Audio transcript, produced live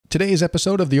Today's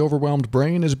episode of The Overwhelmed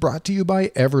Brain is brought to you by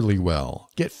Everlywell.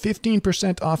 Get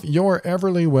 15% off your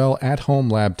Everlywell at-home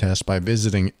lab test by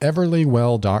visiting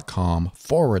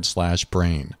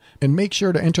everlywell.com/brain. And make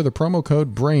sure to enter the promo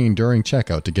code BRAIN during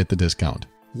checkout to get the discount.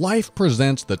 Life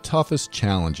presents the toughest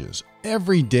challenges.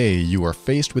 Every day you are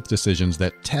faced with decisions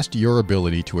that test your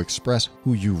ability to express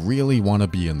who you really want to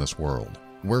be in this world.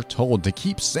 We're told to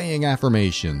keep saying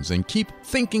affirmations and keep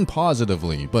thinking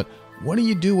positively, but what do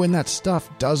you do when that stuff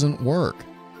doesn't work?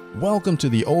 Welcome to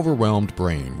The Overwhelmed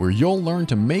Brain, where you'll learn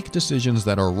to make decisions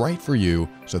that are right for you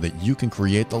so that you can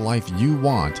create the life you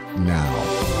want now.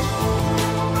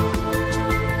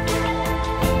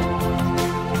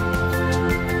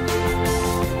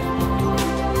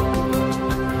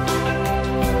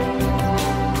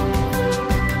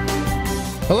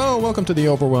 Hello, welcome to The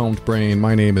Overwhelmed Brain.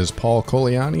 My name is Paul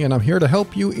Coliani, and I'm here to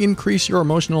help you increase your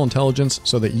emotional intelligence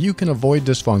so that you can avoid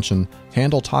dysfunction,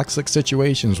 handle toxic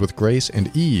situations with grace and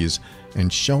ease,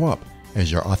 and show up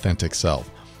as your authentic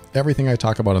self. Everything I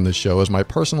talk about on this show is my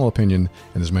personal opinion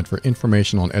and is meant for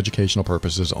informational and educational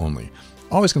purposes only.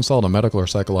 Always consult a medical or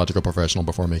psychological professional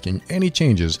before making any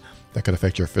changes that could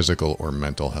affect your physical or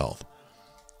mental health.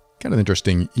 Kind of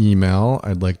interesting email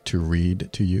I'd like to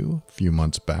read to you a few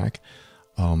months back.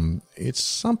 It's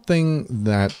something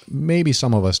that maybe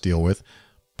some of us deal with,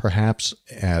 perhaps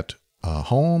at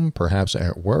home, perhaps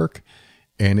at work,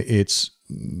 and it's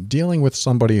dealing with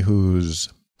somebody who's,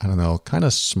 kind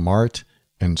of smart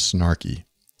and snarky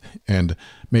and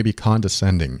maybe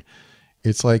condescending.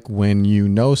 It's like when you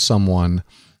know someone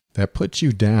that puts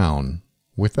you down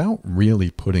without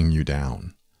really putting you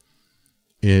down.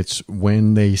 It's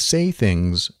when they say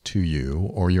things to you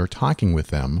or you're talking with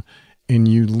them and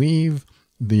you leave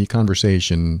the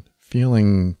conversation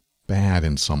feeling bad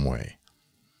in some way.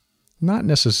 Not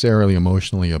necessarily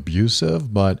emotionally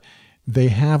abusive, but they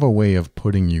have a way of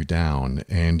putting you down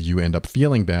and you end up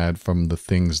feeling bad from the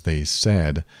things they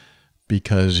said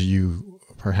because you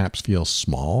perhaps feel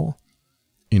small,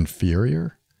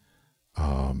 inferior,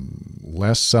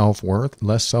 less self-worth,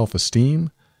 less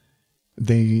self-esteem.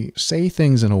 They say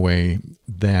things in a way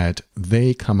that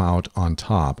they come out on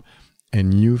top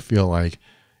and you feel like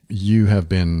you have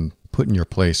been put in your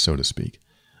place, so to speak.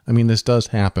 I mean, this does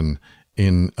happen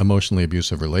in emotionally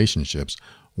abusive relationships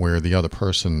where the other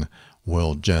person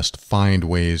will just find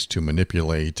ways to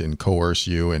manipulate and coerce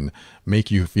you and make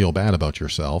you feel bad about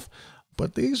yourself.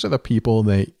 But these are the people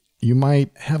that you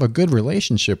might have a good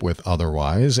relationship with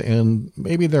otherwise, and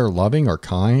maybe they're loving or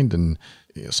kind and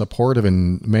supportive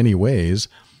in many ways,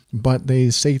 but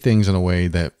they say things in a way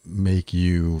that make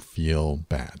you feel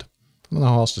bad. I don't know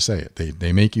how else to say it.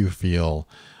 They make you feel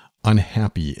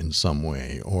unhappy in some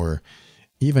way or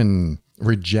even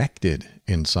rejected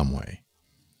in some way.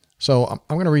 So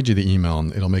I'm going to read you the email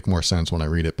and it'll make more sense when I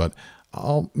read it, but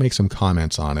I'll make some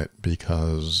comments on it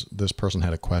because this person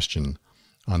had a question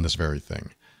on this very thing.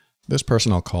 This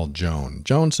person I'll call Joan.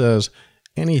 Joan says,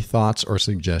 any thoughts or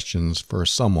suggestions for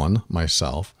someone,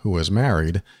 myself, who is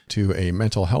married to a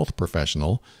mental health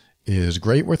professional is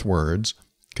great with words,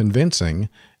 convincing,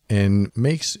 and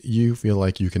makes you feel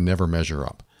like you can never measure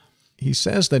up. He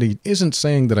says that he isn't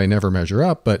saying that I never measure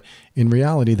up, but in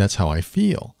reality, that's how I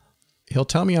feel. He'll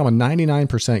tell me I'm a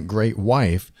 99% great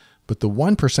wife, but the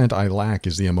 1% I lack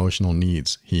is the emotional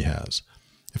needs he has.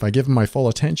 If I give him my full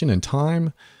attention and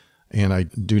time, and I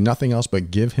do nothing else but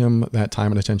give him that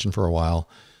time and attention for a while,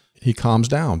 he calms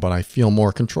down, but I feel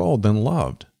more controlled than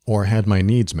loved or had my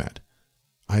needs met.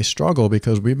 I struggle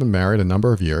because we've been married a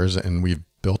number of years and we've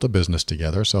built a business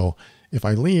together, so if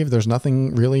I leave, there's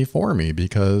nothing really for me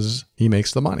because he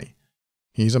makes the money.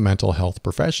 He's a mental health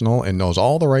professional and knows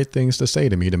all the right things to say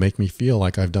to me to make me feel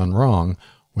like I've done wrong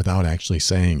without actually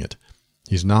saying it.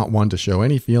 He's not one to show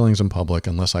any feelings in public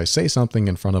unless I say something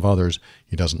in front of others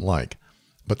he doesn't like.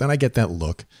 But then I get that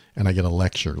look and I get a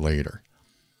lecture later.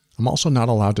 I'm also not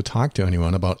allowed to talk to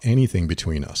anyone about anything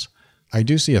between us. I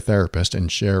do see a therapist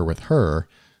and share with her.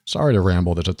 Sorry to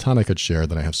ramble, there's a ton I could share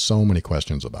that I have so many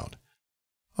questions about.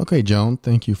 Okay, Joan,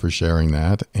 thank you for sharing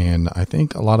that, and I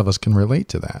think a lot of us can relate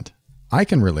to that. I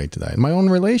can relate to that in my own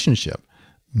relationship,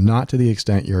 not to the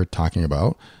extent you're talking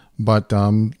about, but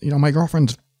my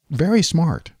girlfriend's very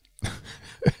smart,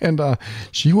 and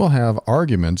she will have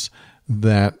arguments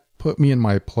that put me in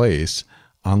my place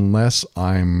unless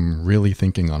I'm really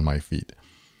thinking on my feet.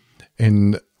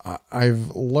 And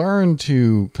I've learned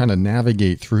to kind of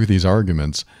navigate through these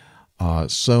arguments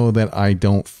so that I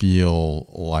don't feel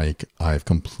like I've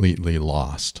completely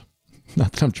lost.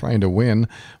 Not that I'm trying to win,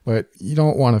 but you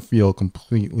don't want to feel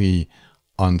completely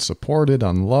unsupported,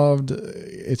 unloved.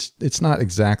 It's not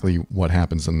exactly what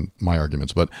happens in my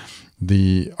arguments, but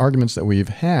the arguments that we've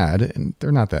had, and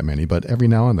they're not that many, but every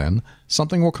now and then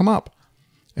something will come up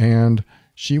and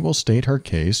she will state her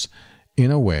case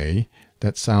in a way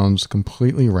that sounds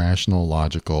completely rational,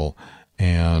 logical,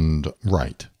 and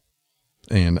right.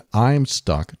 And I'm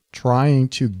stuck trying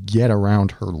to get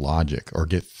around her logic or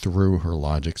get through her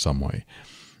logic some way.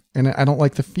 And I don't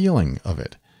like the feeling of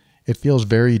it. It feels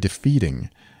very defeating.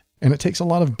 And it takes a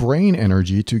lot of brain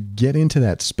energy to get into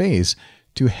that space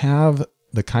to have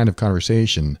the kind of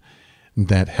conversation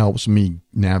that helps me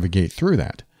navigate through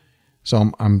that.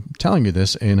 So I'm telling you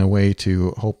this in a way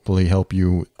to hopefully help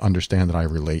you understand that I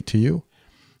relate to you.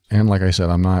 And like I said,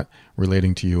 I'm not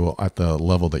relating to you at the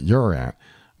level that you're at,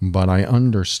 but I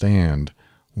understand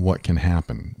what can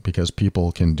happen because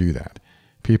people can do that.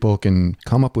 People can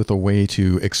come up with a way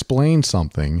to explain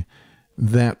something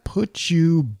that puts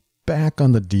you back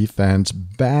on the defense,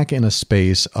 back in a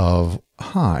space of,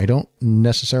 I don't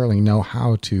necessarily know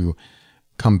how to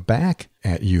come back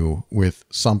at you with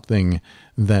something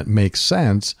that makes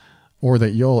sense or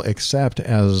that you'll accept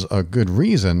as a good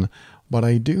reason, but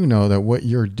I do know that what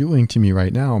you're doing to me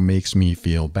right now makes me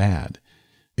feel bad.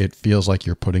 It feels like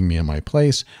you're putting me in my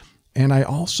place. And I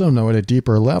also know at a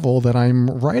deeper level that I'm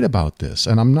right about this.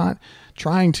 And I'm not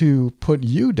trying to put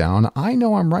you down. I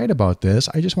know I'm right about this.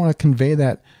 I just want to convey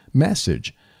that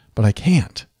message, but I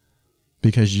can't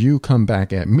because you come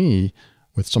back at me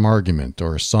with some argument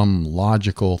or some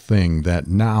logical thing that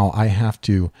now I have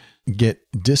to get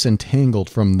disentangled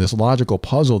from this logical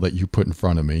puzzle that you put in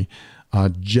front of me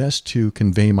just to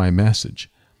convey my message.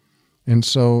 And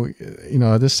so,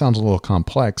 this sounds a little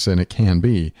complex, and it can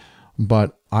be,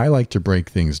 but I like to break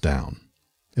things down.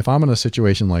 If I'm in a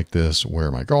situation like this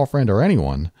where my girlfriend or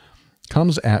anyone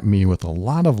comes at me with a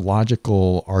lot of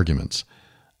logical arguments,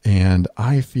 and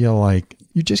I feel like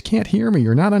you just can't hear me,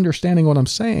 you're not understanding what I'm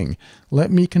saying,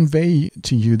 let me convey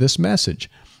to you this message.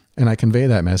 And I convey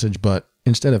that message, but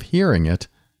instead of hearing it,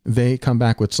 they come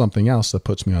back with something else that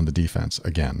puts me on the defense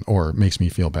again, or makes me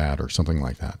feel bad or something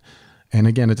like that. And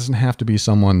again, it doesn't have to be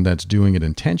someone that's doing it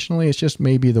intentionally. It's just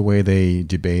maybe the way they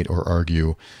debate or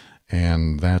argue,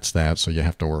 and that's that, so you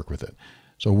have to work with it.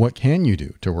 So what can you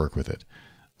do to work with it?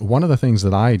 One of the things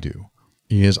that I do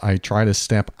is I try to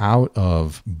step out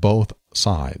of both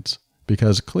sides,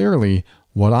 because clearly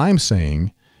what I'm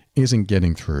saying isn't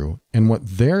getting through, and what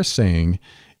they're saying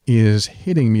is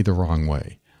hitting me the wrong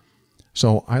way.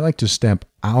 So I like to step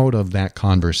out of that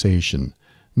conversation.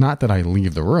 Not that I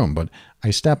leave the room, but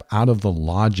I step out of the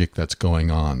logic that's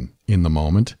going on in the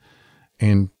moment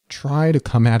and try to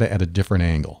come at it at a different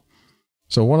angle.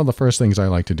 So one of the first things I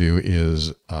like to do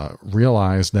is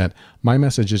realize that my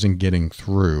message isn't getting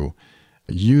through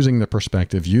using the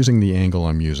perspective, using the angle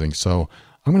I'm using. So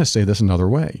I'm going to say this another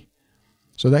way.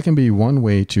 So that can be one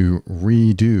way to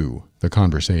redo the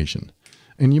conversation.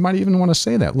 And you might even want to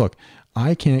say that, look,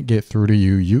 I can't get through to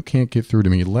you. You can't get through to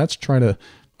me. Let's try to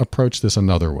approach this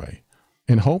another way.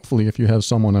 And hopefully if you have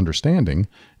someone understanding,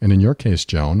 and in your case,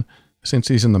 Joan, since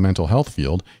he's in the mental health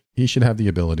field, he should have the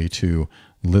ability to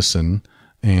listen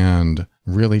and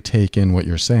really take in what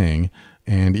you're saying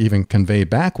and even convey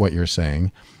back what you're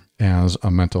saying as a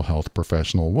mental health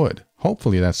professional would.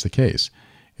 Hopefully that's the case.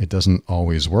 It doesn't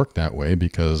always work that way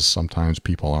because sometimes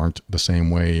people aren't the same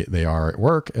way they are at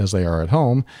work as they are at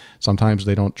home. Sometimes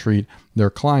they don't treat their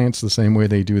clients the same way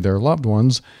they do their loved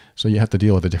ones, so you have to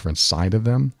deal with a different side of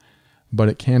them. But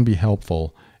it can be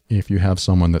helpful if you have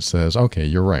someone that says, okay,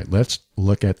 you're right, let's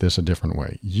look at this a different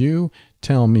way. You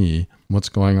tell me what's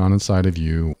going on inside of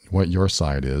you, what your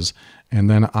side is, and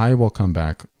then I will come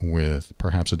back with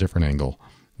perhaps a different angle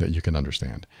that you can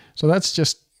understand. So that's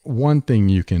just one thing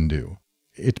you can do.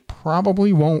 It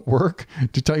probably won't work,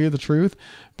 to tell you the truth,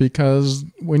 because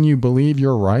when you believe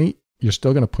you're right, you're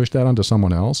still going to push that onto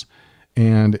someone else.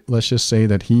 And let's just say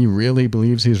that he really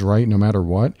believes he's right no matter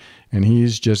what, and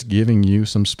he's just giving you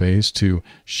some space to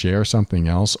share something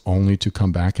else only to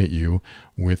come back at you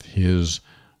with his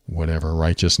whatever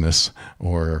righteousness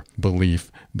or belief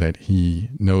that he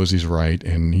knows he's right,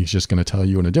 and he's just going to tell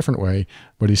you in a different way,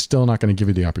 but he's still not going to give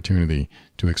you the opportunity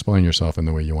to explain yourself in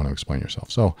the way you want to explain yourself.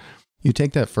 So you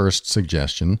take that first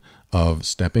suggestion of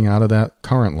stepping out of that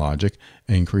current logic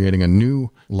and creating a new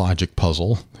logic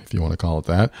puzzle, if you want to call it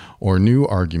that, or new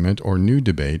argument or new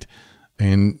debate,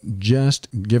 and just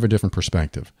give a different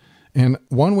perspective. And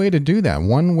one way to do that,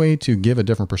 one way to give a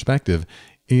different perspective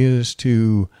is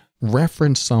to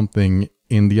reference something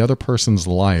in the other person's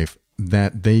life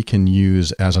that they can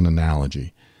use as an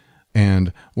analogy.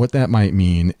 And what that might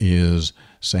mean is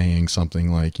saying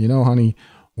something like, honey,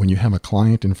 when you have a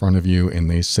client in front of you and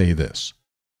they say this,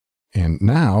 and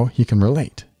now he can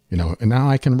relate, and now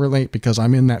I can relate because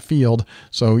I'm in that field.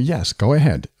 So yes, go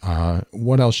ahead.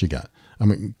 What else you got?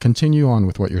 Continue on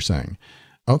with what you're saying.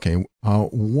 Okay.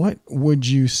 What would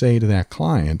you say to that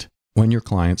client when your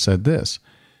client said this?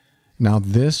 Now,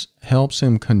 this helps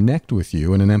him connect with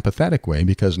you in an empathetic way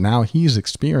because now he's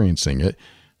experiencing it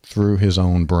through his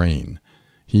own brain.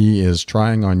 He is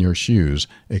trying on your shoes,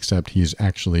 except he's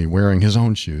actually wearing his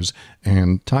own shoes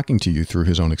and talking to you through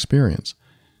his own experience.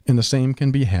 And the same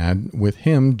can be had with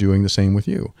him doing the same with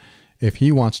you. If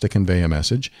he wants to convey a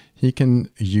message, he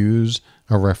can use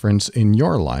a reference in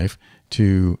your life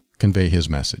to convey his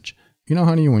message.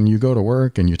 Honey, when you go to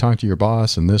work and you talk to your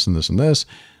boss and this and this and this,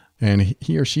 and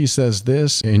he or she says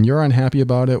this and you're unhappy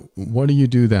about it, what do you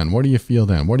do then? What do you feel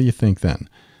then? What do you think then?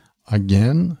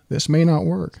 Again, this may not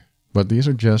work, but these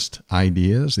are just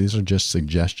ideas. These are just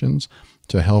suggestions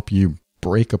to help you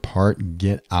break apart,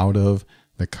 get out of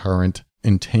the current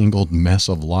entangled mess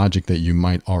of logic that you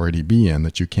might already be in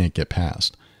that you can't get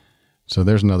past. So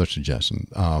there's another suggestion.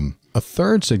 A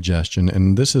third suggestion,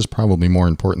 and this is probably more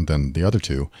important than the other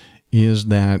two, is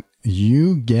that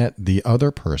you get the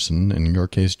other person, in your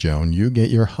case, Joan, you get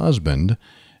your husband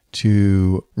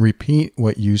to repeat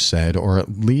what you said, or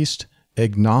at least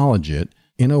acknowledge it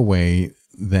in a way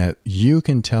that you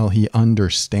can tell he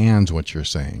understands what you're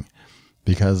saying.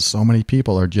 Because so many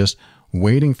people are just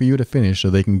waiting for you to finish so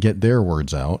they can get their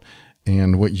words out.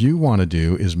 And what you want to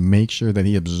do is make sure that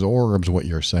he absorbs what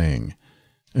you're saying.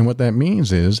 And what that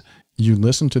means is you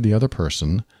listen to the other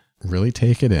person, really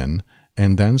take it in,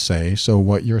 and then say, so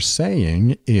what you're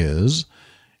saying is,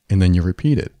 and then you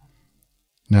repeat it.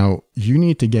 Now, you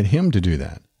need to get him to do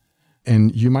that.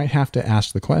 And you might have to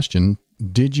ask the question,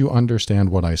 did you understand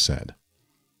what I said?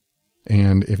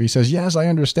 And if he says, yes, I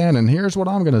understand, and here's what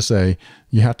I'm going to say,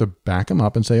 you have to back him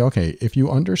up and say, okay, if you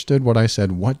understood what I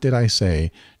said, what did I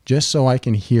say? Just so I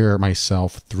can hear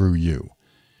myself through you.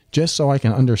 Just so I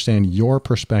can understand your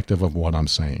perspective of what I'm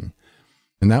saying.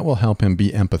 And that will help him be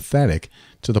empathetic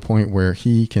to the point where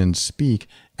he can speak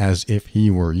as if he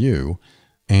were you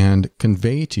and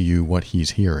convey to you what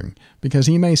he's hearing. Because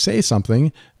he may say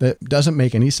something that doesn't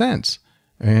make any sense.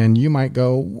 And you might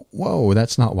go, whoa,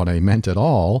 that's not what I meant at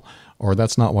all. Or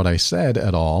that's not what I said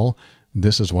at all.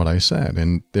 This is what I said.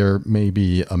 And there may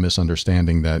be a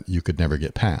misunderstanding that you could never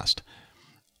get past.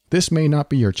 This may not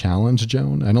be your challenge,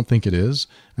 Joan. I don't think it is.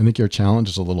 I think your challenge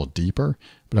is a little deeper,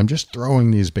 but I'm just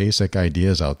throwing these basic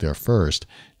ideas out there first,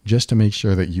 just to make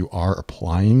sure that you are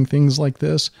applying things like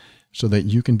this so that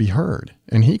you can be heard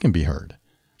and he can be heard.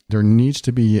 There needs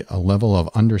to be a level of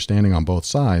understanding on both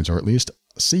sides, or at least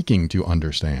seeking to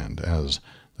understand, as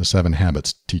the 7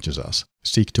 Habits teaches us.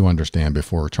 Seek to understand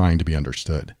before trying to be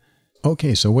understood.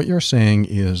 Okay, so what you're saying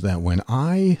is that when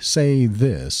I say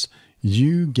this,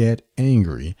 you get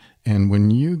angry, and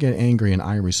when you get angry and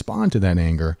I respond to that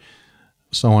anger,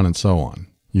 so on and so on.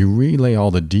 You relay all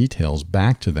the details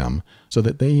back to them so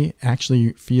that they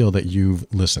actually feel that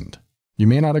you've listened. You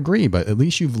may not agree, but at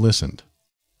least you've listened.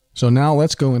 So now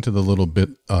let's go into the little bit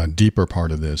deeper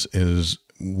part of this, is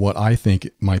what I think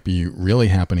might be really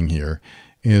happening here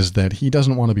is that he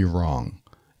doesn't want to be wrong.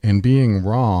 And being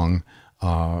wrong,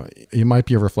 it might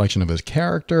be a reflection of his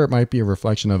character. It might be a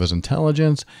reflection of his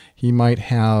intelligence. He might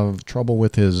have trouble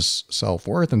with his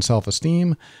self-worth and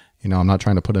self-esteem. I'm not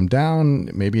trying to put him down.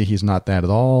 Maybe he's not that at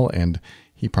all. And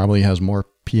he probably has more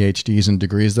PhDs and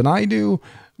degrees than I do.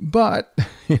 But,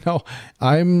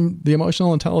 I'm the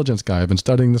emotional intelligence guy. I've been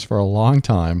studying this for a long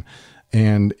time.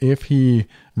 And if he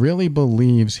really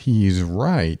believes he's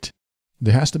right,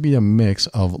 there has to be a mix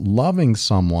of loving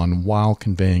someone while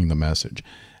conveying the message.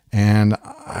 And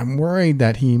I'm worried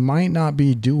that he might not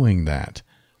be doing that.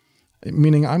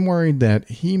 Meaning I'm worried that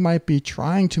he might be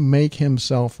trying to make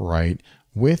himself right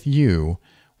with you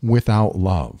without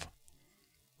love.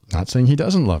 Not saying he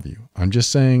doesn't love you. I'm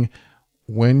just saying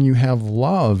when you have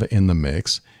love in the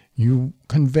mix, you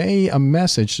convey a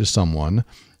message to someone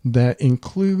that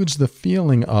includes the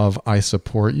feeling of, I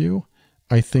support you.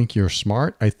 I think you're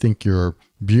smart. I think you're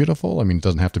beautiful. It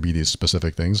doesn't have to be these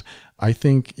specific things. I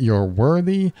think you're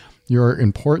worthy. You're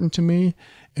important to me.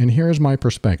 And here's my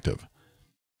perspective.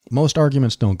 Most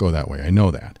arguments don't go that way. I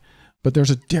know that. But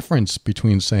there's a difference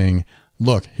between saying,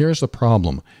 look, here's the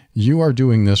problem. You are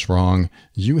doing this wrong.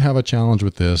 You have a challenge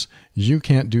with this. You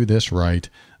can't do this right.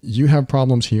 You have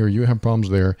problems here. You have problems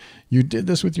there. You did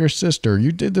this with your sister.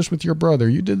 You did this with your brother.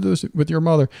 You did this with your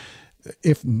mother.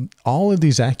 If all of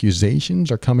these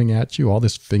accusations are coming at you, all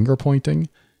this finger pointing,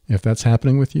 if that's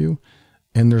happening with you,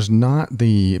 and there's not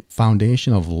the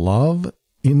foundation of love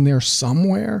in there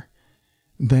somewhere,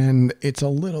 then it's a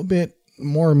little bit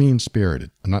more mean-spirited.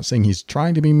 I'm not saying he's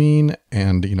trying to be mean,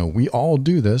 and, we all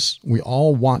do this. We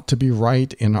all want to be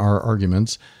right in our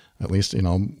arguments. At least,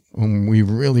 when we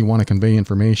really want to convey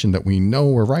information that we know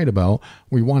we're right about,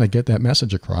 we want to get that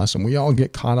message across, and we all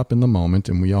get caught up in the moment,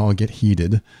 and we all get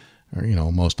heated. Or,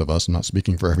 most of us, I'm not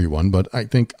speaking for everyone, but I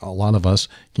think a lot of us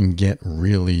can get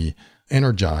really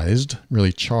energized,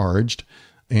 really charged,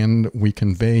 and we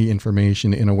convey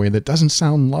information in a way that doesn't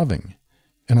sound loving.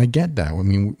 And I get that. I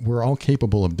mean, we're all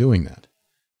capable of doing that.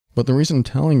 But the reason I'm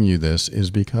telling you this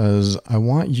is because I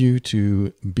want you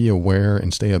to be aware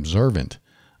and stay observant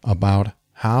about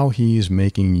how he's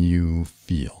making you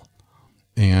feel.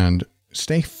 And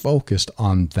stay focused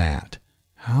on that.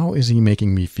 How is he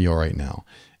making me feel right now?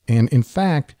 And in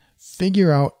fact,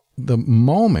 figure out the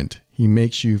moment he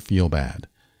makes you feel bad.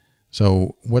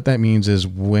 So what that means is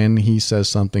when he says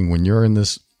something, when you're in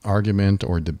this argument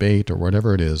or debate or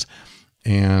whatever it is,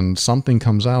 and something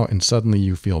comes out and suddenly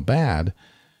you feel bad,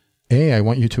 I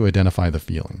want you to identify the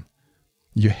feeling.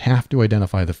 You have to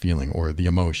identify the feeling or the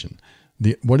emotion.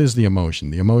 What is the emotion?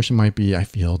 The emotion might be, I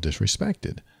feel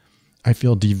disrespected. I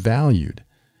feel devalued.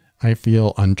 I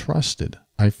feel untrusted.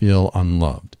 I feel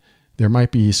unloved. There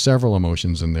might be several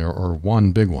emotions in there or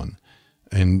one big one.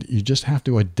 And you just have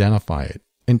to identify it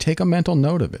and take a mental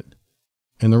note of it.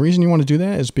 And the reason you want to do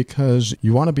that is because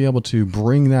you want to be able to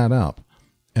bring that up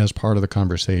as part of the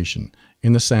conversation,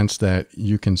 in the sense that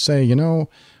you can say,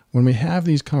 when we have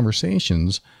these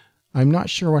conversations, I'm not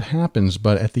sure what happens,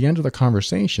 but at the end of the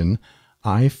conversation,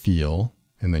 I feel,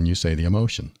 and then you say the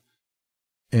emotion.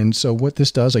 And so what this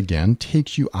does, again,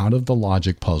 takes you out of the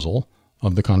logic puzzle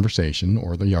of the conversation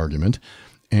or the argument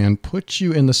and puts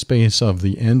you in the space of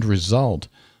the end result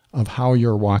of how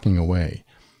you're walking away.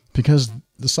 Because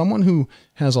someone who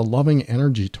has a loving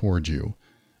energy towards you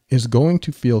is going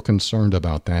to feel concerned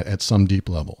about that at some deep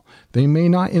level. They may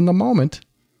not in the moment,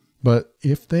 but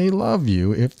if they love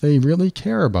you, if they really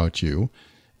care about you,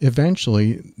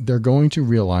 eventually they're going to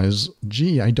realize,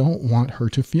 gee, I don't want her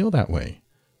to feel that way.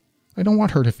 I don't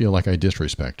want her to feel like I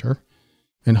disrespect her.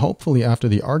 And hopefully after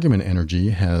the argument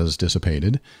energy has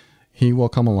dissipated, he will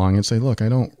come along and say, look, I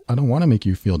don't want to make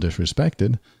you feel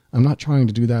disrespected. I'm not trying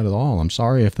to do that at all. I'm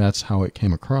sorry if that's how it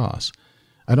came across.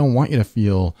 I don't want you to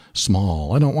feel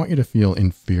small. I don't want you to feel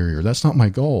inferior. That's not my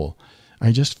goal.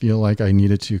 I just feel like I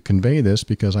needed to convey this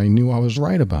because I knew I was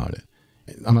right about it.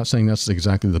 I'm not saying that's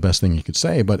exactly the best thing you could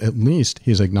say, but at least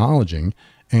he's acknowledging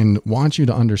and wants you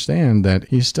to understand that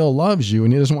he still loves you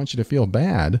and he doesn't want you to feel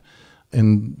bad.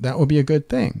 And that would be a good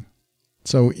thing.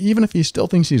 So even if he still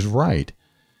thinks he's right,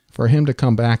 for him to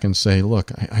come back and say,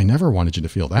 look, I never wanted you to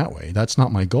feel that way. That's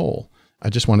not my goal. I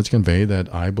just wanted to convey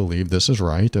that I believe this is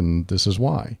right and this is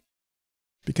why.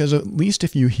 Because at least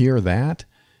if you hear that,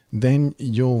 then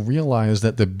you'll realize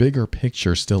that the bigger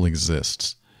picture still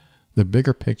exists. The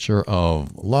bigger picture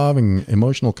of love and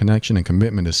emotional connection and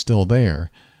commitment is still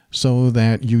there, so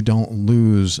that you don't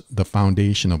lose the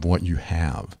foundation of what you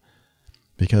have.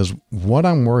 Because what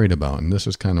I'm worried about, and this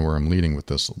is kind of where I'm leading with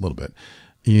this a little bit,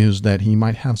 is that he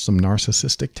might have some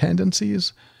narcissistic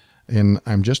tendencies. And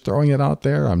I'm just throwing it out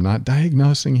there. I'm not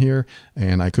diagnosing here,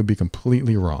 and I could be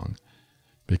completely wrong.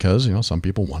 Because, some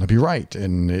people want to be right,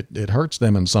 and it hurts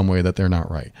them in some way that they're not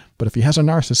right. But if he has a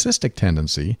narcissistic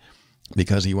tendency,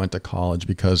 because he went to college,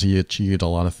 because he achieved a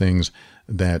lot of things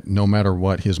that no matter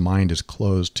what, his mind is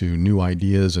closed to new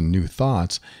ideas and new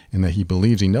thoughts, and that he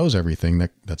believes he knows everything,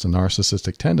 that's a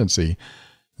narcissistic tendency,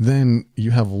 then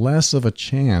you have less of a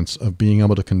chance of being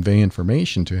able to convey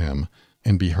information to him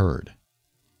and be heard.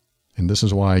 And this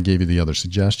is why I gave you the other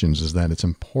suggestions, is that it's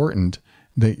important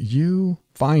that you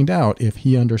find out if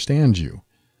he understands you.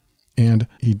 And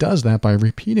he does that by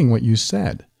repeating what you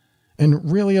said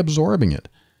and really absorbing it.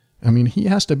 I mean, he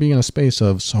has to be in a space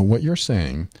of, so what you're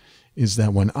saying is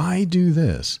that when I do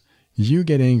this, you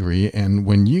get angry, and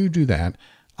when you do that,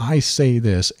 I say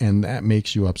this, and that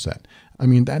makes you upset. I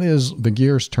mean, that is the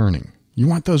gears turning. You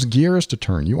want those gears to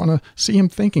turn. You want to see him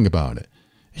thinking about it.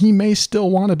 He may still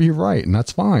want to be right, and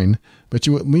that's fine, but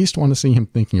you at least want to see him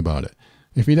thinking about it.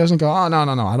 If he doesn't go, oh, no,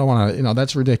 I don't want to,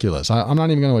 that's ridiculous. I'm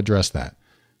not even going to address that.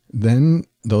 Then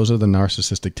those are the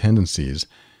narcissistic tendencies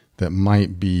that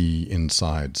might be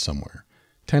inside somewhere.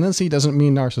 Tendency doesn't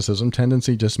mean narcissism.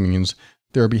 Tendency just means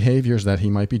there are behaviors that he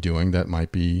might be doing that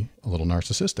might be a little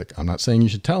narcissistic. I'm not saying you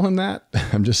should tell him that.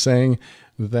 I'm just saying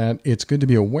that it's good to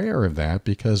be aware of that,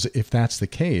 because if that's the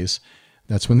case,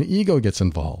 that's when the ego gets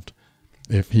involved.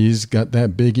 If he's got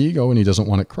that big ego and he doesn't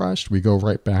want it crushed, we go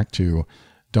right back to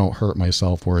don't hurt my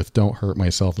self-worth, don't hurt my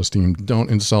self-esteem, don't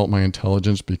insult my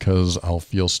intelligence because I'll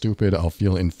feel stupid, I'll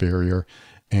feel inferior.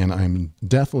 And I'm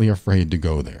deathly afraid to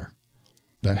go there.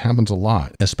 That happens a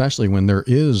lot, especially when there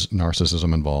is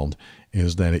narcissism involved,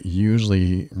 is that it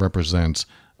usually represents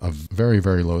a very,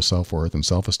 very low self-worth and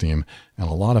self-esteem and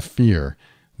a lot of fear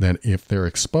that if they're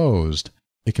exposed,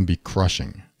 it can be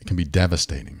crushing, it can be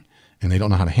devastating, and they don't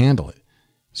know how to handle it.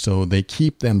 So they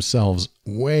keep themselves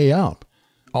way up,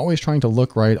 always trying to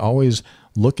look right, always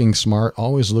looking smart,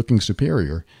 always looking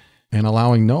superior, and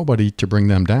allowing nobody to bring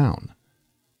them down.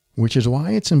 Which is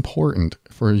why it's important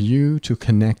for you to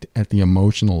connect at the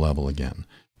emotional level again,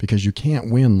 because you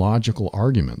can't win logical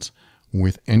arguments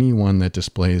with anyone that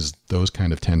displays those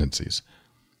kind of tendencies.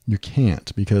 You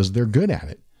can't, because they're good at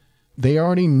it. They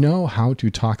already know how to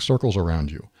talk circles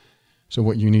around you. So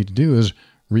what you need to do is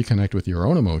reconnect with your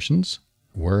own emotions.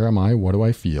 Where am I? What do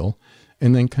I feel?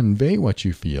 And then convey what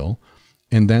you feel,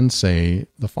 and then say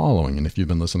the following. And if you've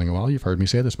been listening a while, you've heard me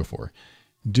say this before.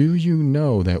 Do you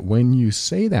know that when you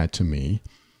say that to me,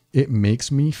 it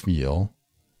makes me feel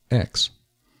X?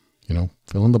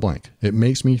 Fill in the blank. It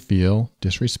makes me feel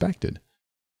disrespected.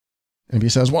 And if he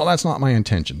says, well, that's not my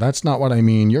intention. That's not what I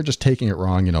mean. You're just taking it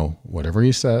wrong. Whatever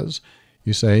he says,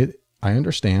 you say, I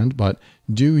understand, but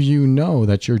do you know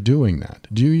that you're doing that?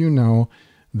 Do you know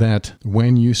that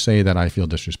when you say that I feel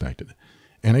disrespected?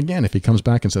 And again, if he comes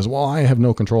back and says, well, I have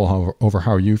no control over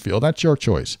how you feel, that's your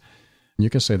choice. You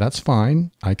can say, that's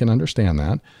fine. I can understand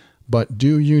that. But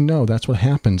do you know that's what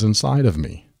happens inside of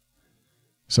me?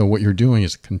 So what you're doing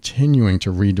is continuing to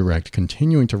redirect,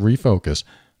 continuing to refocus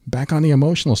back on the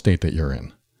emotional state that you're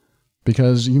in.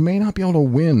 Because you may not be able to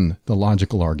win the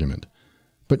logical argument,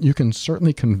 but you can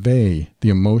certainly convey the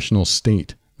emotional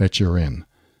state that you're in.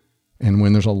 And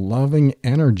when there's a loving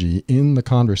energy in the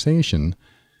conversation,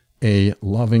 a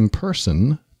loving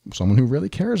person, someone who really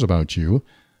cares about you,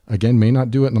 again, may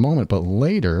not do it in the moment, but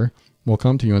later will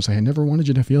come to you and say, I never wanted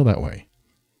you to feel that way.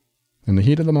 In the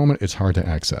heat of the moment, it's hard to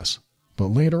access. But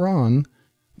later on,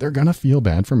 they're going to feel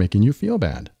bad for making you feel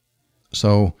bad.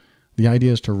 So the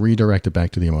idea is to redirect it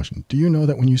back to the emotion. Do you know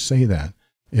that when you say that,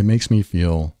 it makes me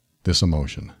feel this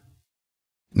emotion?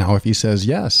 Now, if he says,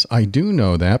 yes, I do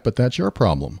know that, but that's your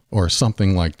problem, or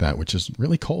something like that, which is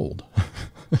really cold.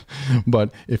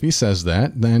 But if he says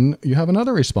that, then you have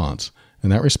another response.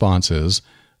 And that response is,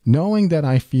 knowing that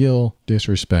I feel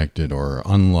disrespected or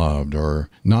unloved or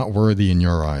not worthy in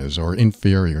your eyes or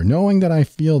inferior, knowing that I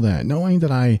feel that, knowing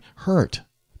that I hurt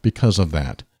because of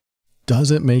that,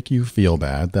 does it make you feel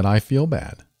bad that I feel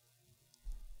bad?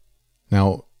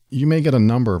 Now, you may get a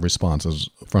number of responses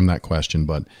from that question,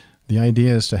 but the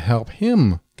idea is to help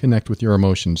him connect with your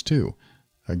emotions too.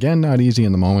 Again, not easy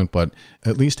in the moment, but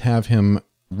at least have him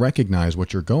recognize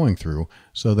what you're going through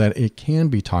so that it can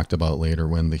be talked about later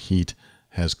when the heat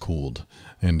has cooled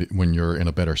and when you're in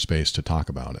a better space to talk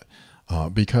about it.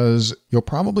 Because you'll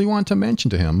probably want to mention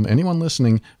to him, anyone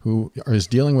listening who is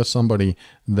dealing with somebody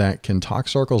that can talk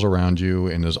circles around you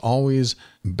and is always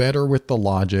better with the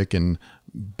logic and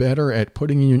better at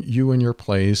putting you in your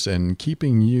place and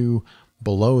keeping you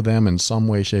below them in some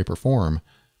way, shape, or form.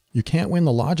 You can't win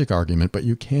the logic argument, but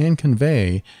you can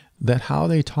convey that how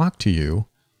they talk to you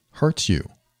hurts you.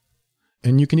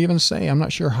 And you can even say, I'm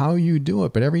not sure how you do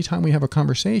it, but every time we have a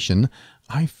conversation,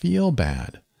 I feel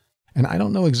bad. And I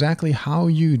don't know exactly how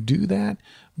you do that,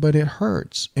 but it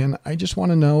hurts. And I just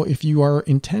want to know if you are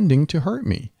intending to hurt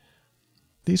me.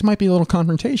 These might be a little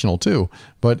confrontational too,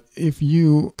 but if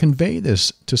you convey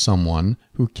this to someone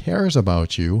who cares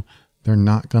about you, they're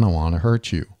not going to want to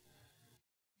hurt you.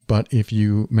 But if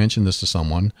you mention this to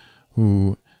someone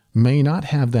who may not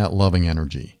have that loving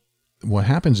energy, what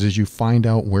happens is you find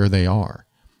out where they are.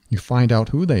 You find out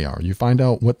who they are. You find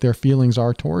out what their feelings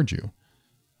are towards you.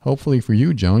 Hopefully for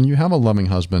you, Joan, you have a loving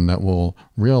husband that will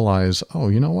realize, oh,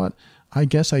 you know what? I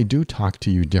guess I do talk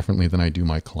to you differently than I do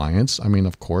my clients. I mean,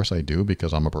 of course I do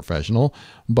because I'm a professional,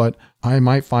 but I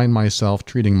might find myself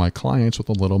treating my clients with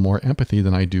a little more empathy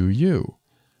than I do you.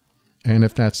 And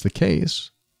if that's the case,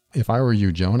 if I were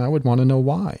you, Joan, I would want to know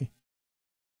why.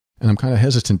 And I'm kind of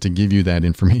hesitant to give you that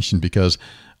information because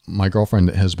my girlfriend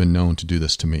has been known to do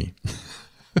this to me.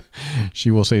 She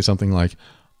will say something like,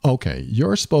 okay,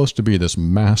 you're supposed to be this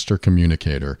master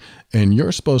communicator, and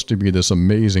you're supposed to be this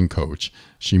amazing coach.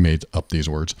 She made up these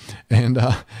words. And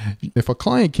if a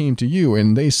client came to you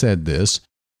and they said this,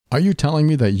 are you telling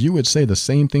me that you would say the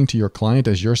same thing to your client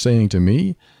as you're saying to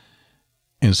me?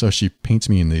 And so she paints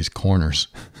me in these corners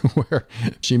where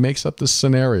she makes up this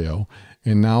scenario.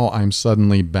 And now I'm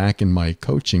suddenly back in my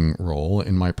coaching role,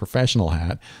 in my professional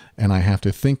hat, and I have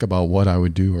to think about what I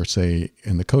would do or say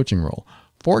in the coaching role.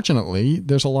 Fortunately,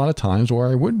 there's a lot of times where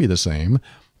I would be the same,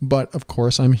 But of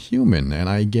course, I'm human and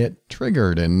I get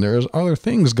triggered, and there's other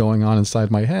things going on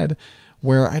inside my head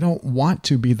where I don't want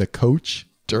to be the coach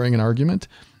during an argument.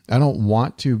 I don't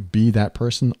want to be that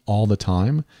person all the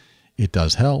time. It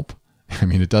does help. I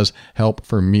mean, it does help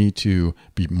for me to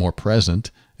be more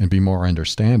present and be more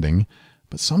understanding.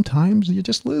 But sometimes you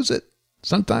just lose it.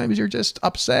 Sometimes you're just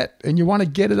upset and you want to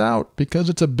get it out because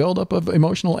it's a buildup of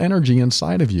emotional energy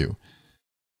inside of you.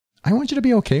 I want you to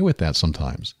be okay with that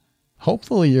sometimes.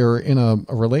 Hopefully you're in a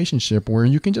relationship where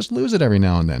you can just lose it every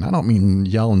now and then. I don't mean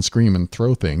yell and scream and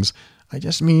throw things. I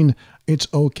just mean it's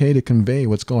okay to convey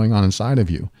what's going on inside of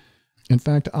you. In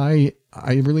fact, I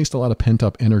released a lot of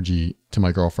pent-up energy to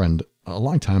my girlfriend a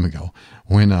long time ago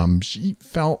when she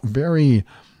felt very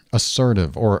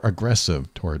assertive or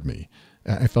aggressive toward me.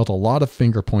 I felt a lot of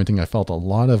finger pointing. I felt a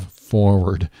lot of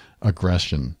forward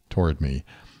aggression toward me.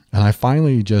 And I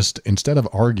finally just, instead of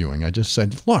arguing, I just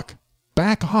said, look,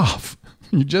 back off.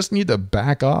 You just need to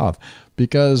back off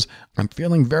because I'm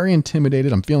feeling very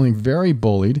intimidated. I'm feeling very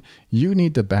bullied. You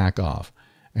need to back off.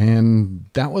 And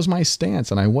that was my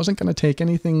stance. And I wasn't going to take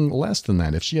anything less than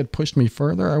that. If she had pushed me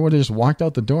further, I would have just walked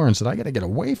out the door and said, I got to get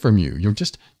away from you. You're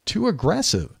just too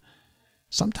aggressive.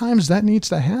 Sometimes that needs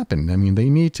to happen. I mean, they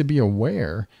need to be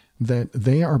aware that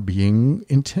they are being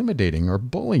intimidating or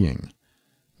bullying.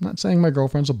 I'm not saying my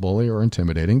girlfriend's a bully or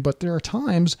intimidating, but there are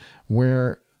times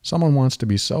where someone wants to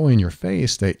be so in your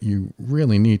face that you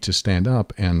really need to stand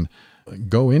up and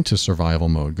go into survival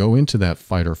mode, go into that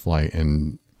fight or flight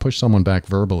and push someone back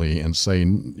verbally and say,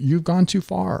 you've gone too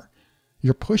far.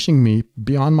 You're pushing me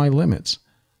beyond my limits.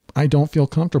 I don't feel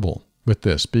comfortable with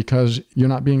this because you're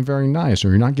not being very nice, or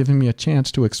you're not giving me a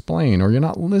chance to explain, or you're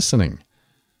not listening.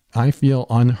 I feel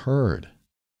unheard.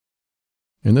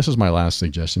 And this is my last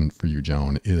suggestion for you,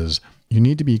 Joan, is you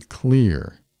need to be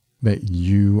clear that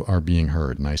you are being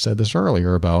heard. And I said this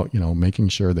earlier about, making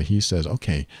sure that he says,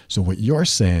 okay, so what you're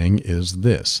saying is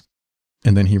this.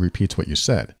 And then he repeats what you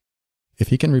said. If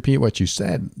he can repeat what you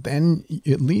said, then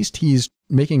at least he's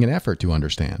making an effort to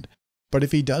understand. But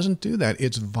if he doesn't do that,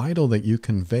 it's vital that you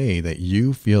convey that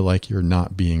you feel like you're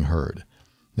not being heard.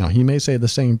 Now, he may say the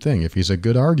same thing. If he's a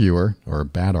good arguer or a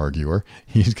bad arguer,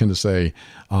 he's going to say,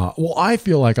 well, I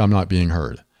feel like I'm not being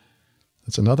heard.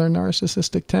 That's another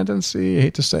narcissistic tendency. I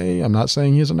hate to say, I'm not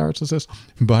saying he's a narcissist,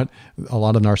 but a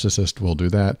lot of narcissists will do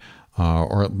that,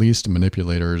 or at least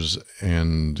manipulators,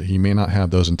 and he may not have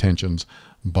those intentions,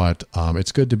 but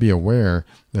it's good to be aware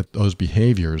that those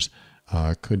behaviors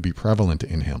could be prevalent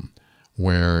in him,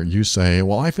 where you say,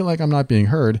 well, I feel like I'm not being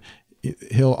heard.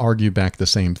 He'll argue back the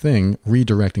same thing,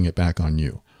 redirecting it back on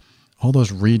you. All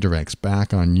those redirects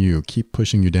back on you keep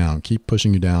pushing you down, keep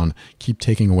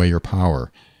taking away your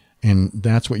power. And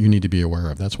that's what you need to be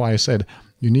aware of. That's why I said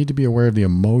you need to be aware of the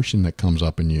emotion that comes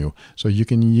up in you so you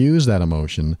can use that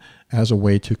emotion as a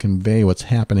way to convey what's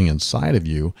happening inside of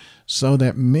you so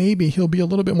that maybe he'll be a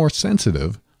little bit more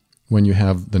sensitive when you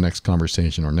have the next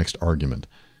conversation or next argument.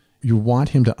 You want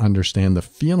him to understand the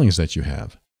feelings that you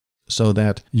have so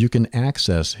that you can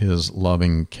access his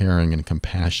loving, caring, and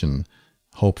compassion.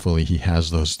 Hopefully he has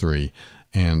those three.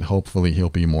 And hopefully he'll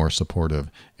be more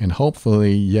supportive. And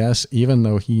hopefully, yes, even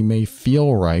though he may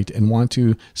feel right and want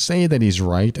to say that he's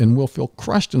right and will feel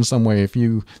crushed in some way if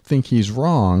you think he's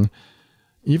wrong,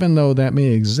 even though that may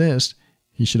exist,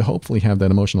 he should hopefully have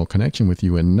that emotional connection with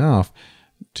you enough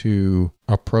to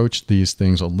approach these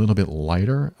things a little bit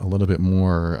lighter, a little bit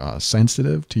more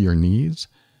sensitive to your needs,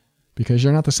 because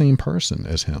you're not the same person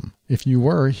as him. If you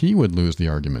were, he would lose the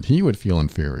argument. He would feel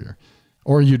inferior.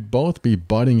 Or you'd both be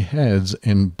butting heads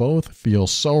and both feel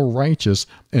so righteous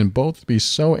and both be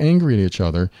so angry at each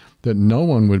other that no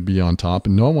one would be on top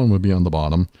and no one would be on the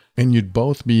bottom. And you'd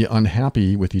both be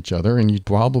unhappy with each other and you'd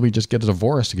probably just get a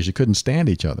divorce because you couldn't stand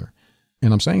each other.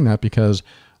 And I'm saying that because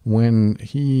when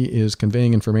he is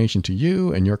conveying information to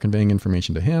you and you're conveying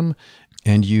information to him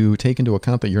and you take into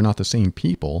account that you're not the same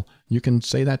people, you can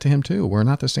say that to him too. We're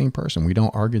not the same person. We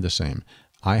don't argue the same.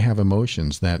 I have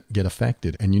emotions that get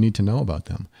affected and you need to know about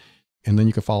them. And then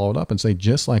you can follow it up and say,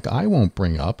 just like I won't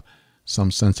bring up some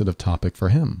sensitive topic for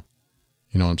him.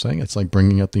 You know what I'm saying? It's like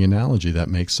bringing up the analogy that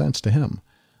makes sense to him.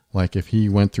 Like if he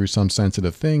went through some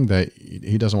sensitive thing that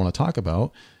he doesn't want to talk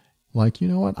about, like, you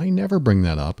know what? I never bring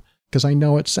that up because I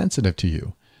know it's sensitive to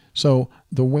you. So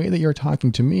the way that you're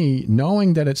talking to me,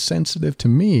 knowing that it's sensitive to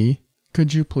me,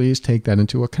 could you please take that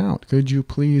into account? Could you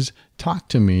please talk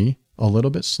to me a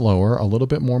little bit slower, a little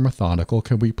bit more methodical?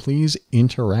 Could we please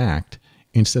interact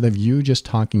instead of you just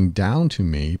talking down to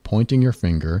me, pointing your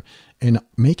finger, and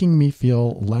making me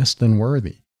feel less than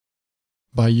worthy?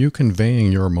 By you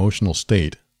conveying your emotional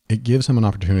state, it gives him an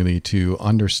opportunity to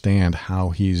understand how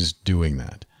he's doing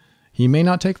that. he may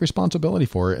not take responsibility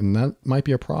for it, and that might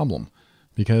be a problem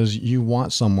because you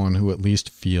want someone who at least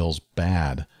feels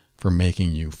bad for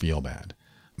making you feel bad.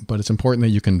 But it's important that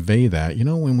you convey that.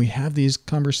 When we have these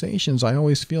conversations, I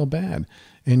always feel bad.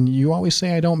 And you always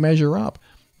say I don't measure up.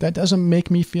 That doesn't make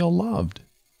me feel loved.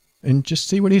 And just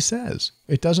see what he says.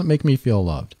 It doesn't make me feel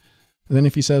loved. And then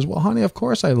if he says, well, honey, of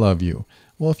course I love you.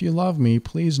 Well, if you love me,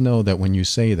 please know that when you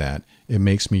say that, it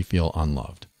makes me feel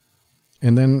unloved.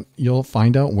 And then you'll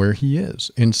find out where he is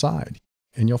inside.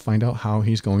 And you'll find out how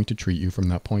he's going to treat you from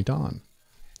that point on.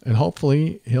 And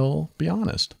hopefully he'll be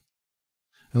honest.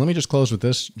 And let me just close with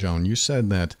this, Joan. You said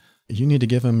that you need to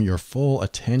give him your full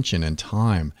attention and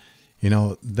time.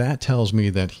 That tells me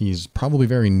that he's probably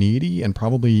very needy and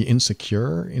probably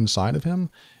insecure inside of him.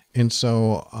 And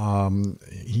so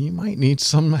he might need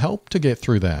some help to get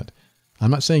through that.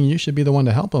 I'm not saying you should be the one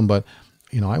to help him, but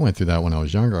I went through that when I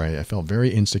was younger. I felt very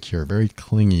insecure, very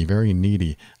clingy, very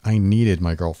needy. I needed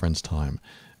my girlfriend's time,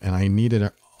 and I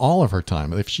needed all of her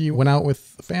time. If she went out with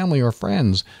family or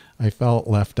friends, I felt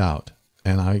left out.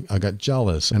 And I got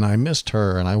jealous, and I missed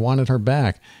her, and I wanted her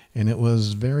back. And it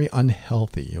was very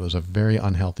unhealthy. It was a very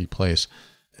unhealthy place.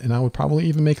 And I would probably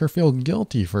even make her feel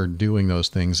guilty for doing those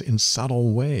things in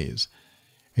subtle ways.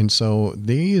 And so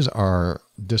these are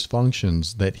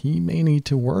dysfunctions that he may need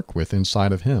to work with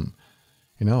inside of him.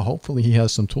 Hopefully he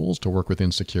has some tools to work with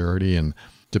insecurity and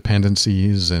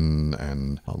dependencies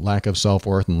and lack of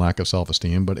self-worth and lack of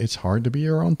self-esteem. But it's hard to be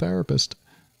your own therapist.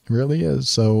 It really is.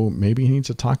 So maybe he needs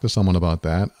to talk to someone about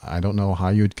that. I don't know how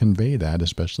you'd convey that,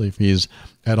 especially if he's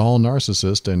at all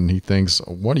narcissist and he thinks,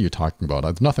 what are you talking about?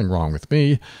 There's nothing wrong with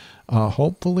me.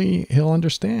 Hopefully he'll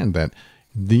understand that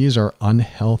these are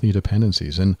unhealthy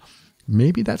dependencies. And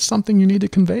maybe that's something you need to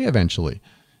convey eventually,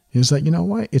 is that,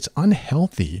 what? It's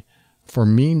unhealthy for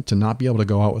me to not be able to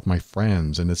go out with my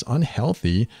friends. And it's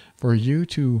unhealthy for you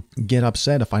to get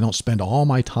upset if I don't spend all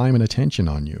my time and attention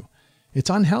on you. It's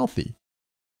unhealthy.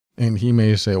 And he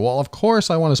may say, well, of course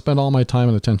I want to spend all my time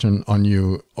and attention on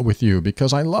you, with you,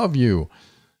 because I love you.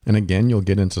 And again, you'll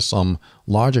get into some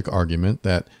logic argument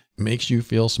that makes you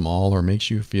feel small or makes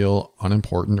you feel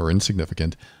unimportant or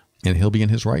insignificant. And he'll be in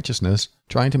his righteousness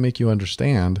trying to make you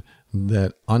understand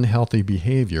that unhealthy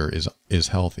behavior is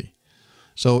healthy.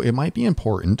 So it might be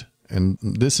important, and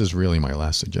this is really my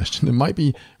last suggestion, it might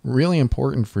be really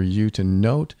important for you to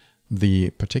note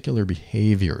the particular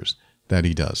behaviors that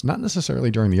he does, not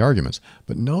necessarily during the arguments,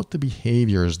 but note the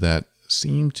behaviors that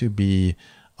seem to be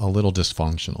a little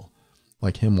dysfunctional,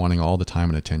 like him wanting all the time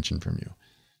and attention from you.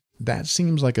 That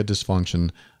seems like a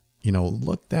dysfunction.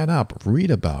 Look that up,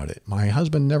 read about it. My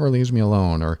husband never leaves me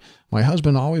alone, or my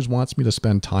husband always wants me to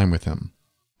spend time with him.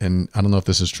 And I don't know if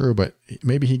this is true, but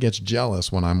maybe he gets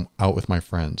jealous when I'm out with my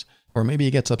friends, or maybe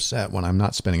he gets upset when I'm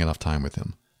not spending enough time with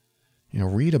him.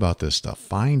 Read about this stuff,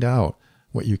 find out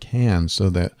what you can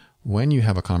so that when you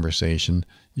have a conversation,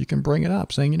 you can bring it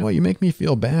up saying, you make me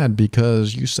feel bad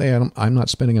because you say I'm not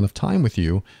spending enough time with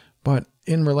you. But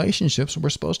in relationships, we're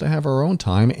supposed to have our own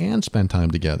time and spend time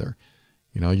together.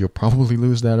 You'll probably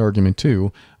lose that argument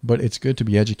too, but it's good to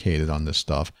be educated on this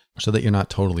stuff so that you're not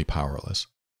totally powerless.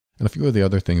 And a few of the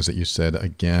other things that you said,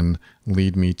 again,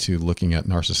 lead me to looking at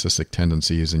narcissistic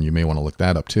tendencies, and you may want to look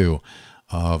that up too,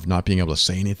 of not being able to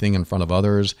say anything in front of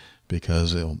others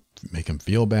because it'll make him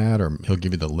feel bad, or he'll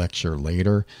give you the lecture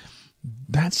later.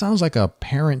 That sounds like a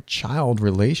parent-child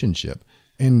relationship.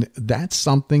 And that's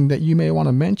something that you may want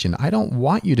to mention. I don't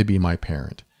want you to be my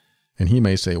parent. And he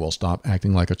may say, well, stop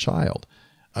acting like a child.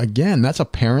 Again, that's a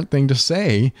parent thing to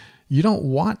say. You don't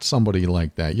want somebody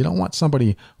like that. You don't want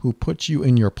somebody who puts you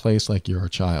in your place like you're a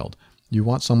child. You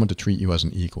want someone to treat you as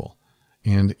an equal.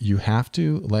 And you have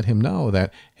to let him know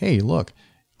that, hey, look,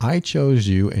 I chose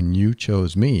you and you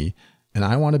chose me, and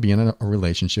I want to be in a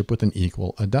relationship with an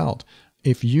equal adult.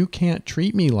 If you can't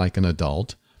treat me like an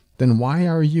adult, then why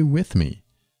are you with me?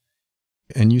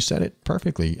 And you said it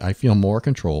perfectly. I feel more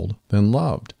controlled than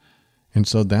loved. And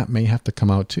so that may have to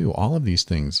come out too. All of these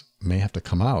things may have to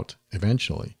come out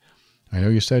eventually. I know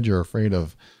you said you're afraid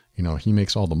of, he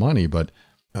makes all the money, but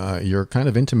you're kind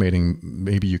of intimating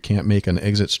maybe you can't make an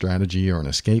exit strategy or an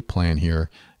escape plan here.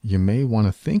 You may want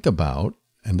to think about,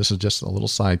 and this is just a little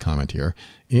side comment here,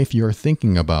 if you're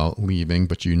thinking about leaving,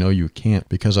 but you can't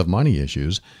because of money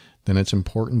issues, then it's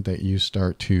important that you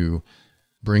start to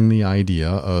bring the idea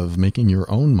of making your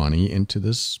own money into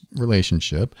this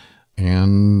relationship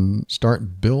and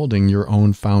start building your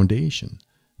own foundation.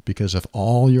 Because if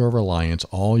all your reliance,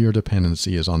 all your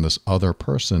dependency is on this other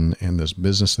person and this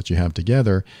business that you have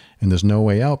together, and there's no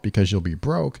way out because you'll be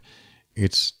broke,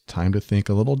 it's time to think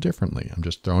a little differently. I'm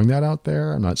just throwing that out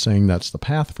there. I'm not saying that's the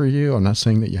path for you. I'm not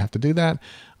saying that you have to do that.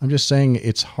 I'm just saying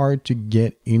it's hard to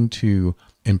get into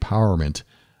empowerment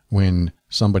when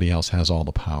somebody else has all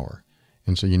the power.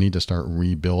 And so you need to start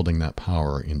rebuilding that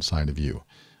power inside of you.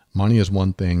 Money is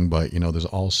one thing, but there's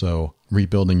also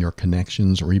rebuilding your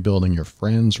connections, rebuilding your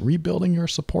friends, rebuilding your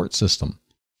support system,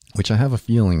 which I have a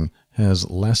feeling has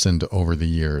lessened over the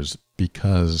years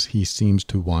because he seems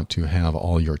to want to have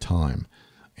all your time.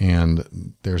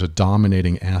 And there's a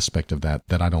dominating aspect of that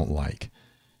I don't like.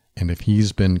 And if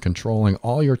he's been controlling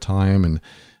all your time and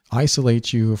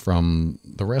isolates you from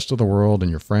the rest of the world and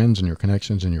your friends and your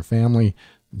connections and your family,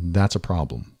 that's a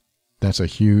problem. That's a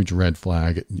huge red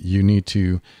flag. You need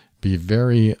to be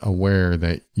very aware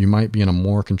that you might be in a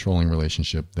more controlling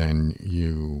relationship than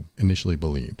you initially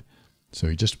believed. So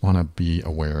you just want to be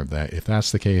aware of that. If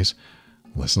that's the case,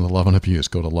 listen to Love and Abuse.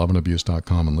 Go to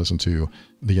loveandabuse.com and listen to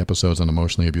the episodes on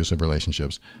emotionally abusive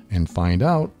relationships and find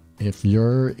out if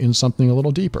you're in something a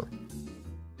little deeper.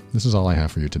 This is all I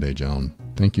have for you today, Joan.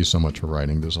 Thank you so much for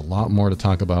writing. There's a lot more to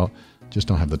talk about. Just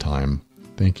don't have the time.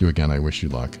 Thank you again. I wish you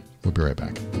luck. We'll be right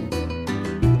back.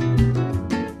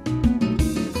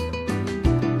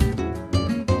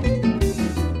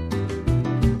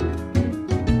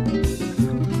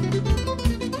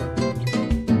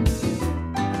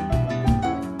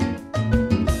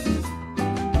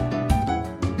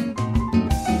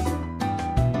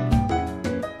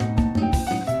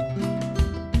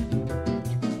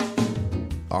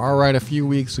 All right, a few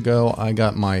weeks ago, I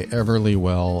got my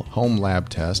Everlywell home lab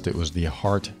test. It was the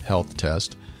heart health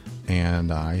test,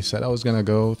 and I said I was going to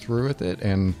go through with it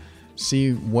and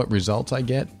see what results I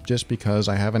get, just because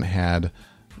I haven't had,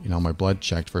 my blood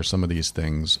checked for some of these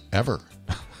things ever.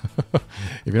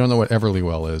 If you don't know what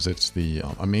Everlywell is, it's the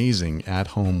amazing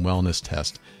at-home wellness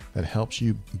test that helps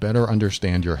you better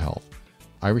understand your health.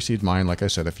 I received mine, like I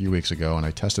said, a few weeks ago, and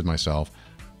I tested myself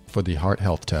for the heart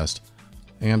health test.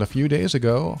 And a few days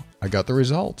ago, I got the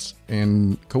results.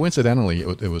 And coincidentally,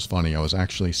 it was funny. I was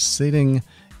actually sitting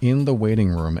in the waiting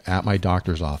room at my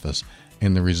doctor's office,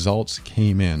 and the results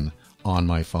came in on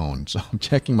my phone. So I'm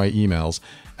checking my emails,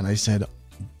 and I said,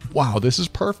 wow, this is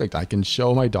perfect. I can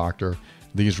show my doctor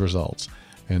these results.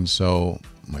 And so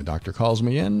my doctor calls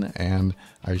me in, and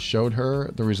I showed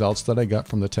her the results that I got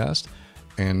from the test.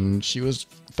 And she was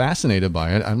fascinated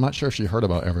by it. I'm not sure if she heard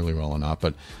about Everlywell or not,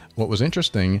 but what was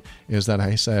interesting is that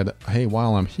I said, hey,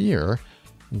 while I'm here,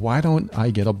 why don't I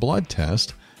get a blood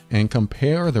test and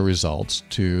compare the results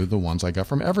to the ones I got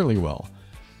from Everlywell?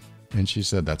 And she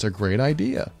said, that's a great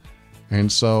idea. And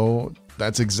so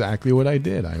that's exactly what I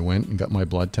did. I went and got my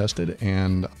blood tested.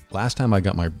 And last time I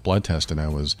got my blood tested, I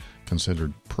was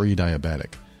considered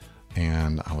pre-diabetic.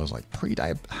 And I was like,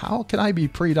 how can I be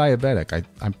pre-diabetic?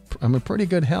 I'm in pretty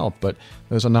good health, but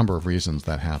there's a number of reasons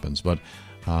that happens. But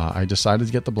I decided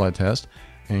to get the blood test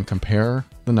and compare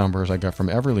the numbers I got from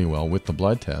Everlywell with the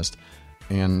blood test.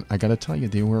 And I got to tell you,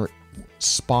 they were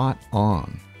spot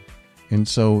on. And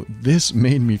so this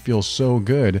made me feel so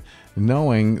good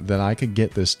knowing that I could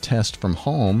get this test from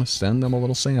home, send them a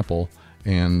little sample,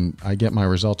 and I get my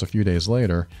results a few days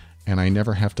later, and I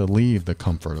never have to leave the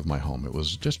comfort of my home. It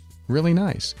was just really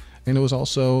nice. And it was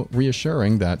also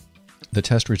reassuring that the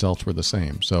test results were the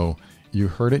same. So you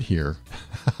heard it here.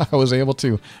 I was able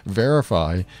to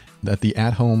verify that the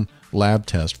at-home lab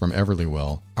test from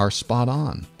Everlywell are spot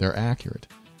on. They're accurate.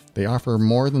 They offer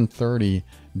more than 30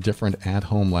 different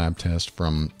at-home lab tests,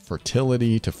 from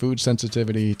fertility to food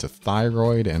sensitivity to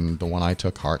thyroid and the one I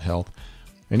took, heart health.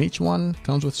 And each one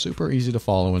comes with super easy to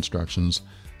follow instructions.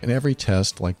 And every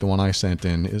test, like the one I sent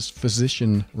in, is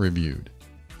physician reviewed.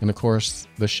 And of course,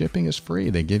 the shipping is free.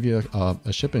 They give you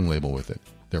a shipping label with it.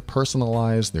 They're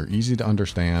personalized, they're easy to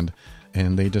understand,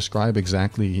 and they describe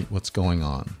exactly what's going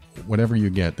on. Whatever you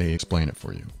get, they explain it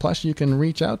for you. Plus, you can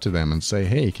reach out to them and say,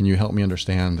 hey, can you help me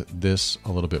understand this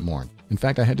a little bit more? In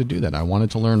fact, I had to do that. I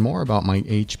wanted to learn more about my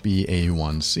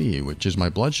HbA1c, which is my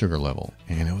blood sugar level.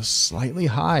 And it was slightly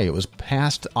high. It was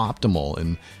past optimal,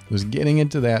 and it was getting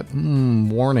into that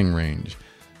warning range.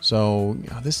 So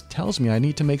this tells me I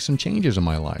need to make some changes in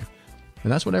my life.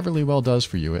 And that's what Everlywell does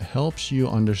for you. It helps you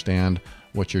understand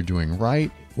what you're doing right,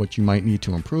 what you might need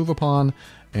to improve upon,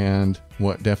 and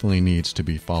what definitely needs to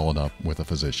be followed up with a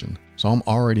physician. So I'm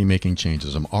already making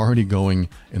changes. I'm already going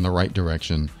in the right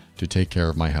direction to take care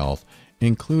of my health,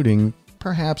 including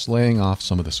perhaps laying off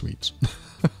some of the sweets.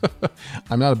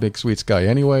 I'm not a big sweets guy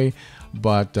anyway,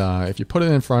 but if you put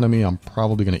it in front of me, I'm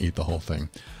probably going to eat the whole thing.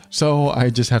 So I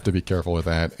just have to be careful with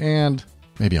that. And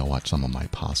Maybe I'll watch some of my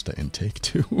pasta intake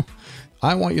too.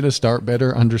 I want you to start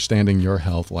better understanding your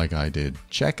health like I did.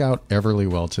 Check out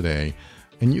Everlywell today,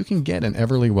 and you can get an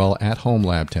Everlywell at-home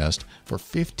lab test for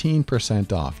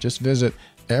 15% off. Just visit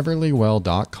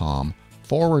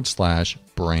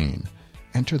everlywell.com/brain.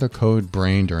 Enter the code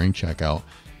BRAIN during checkout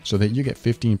so that you get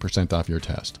 15% off your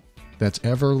test. That's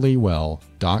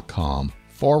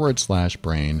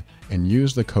everlywell.com/brain and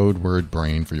use the code word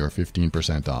BRAIN for your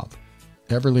 15% off.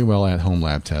 Everlywell at-home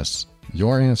lab tests,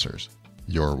 your answers,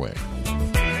 your way.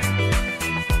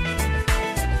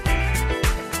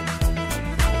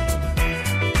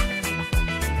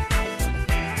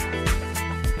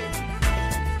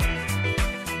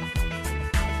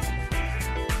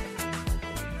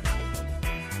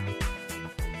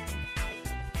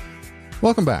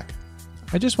 Welcome back.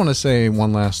 I just want to say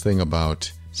one last thing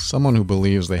about someone who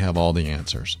believes they have all the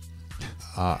answers.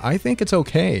 I think it's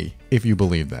okay if you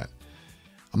believe that.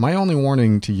 My only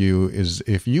warning to you is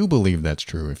if you believe that's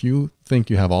true, if you think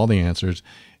you have all the answers,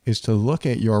 is to look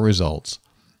at your results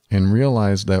and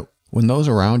realize that when those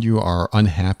around you are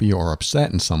unhappy or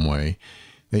upset in some way,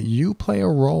 that you play a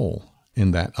role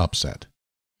in that upset.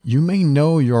 You may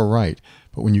know you're right,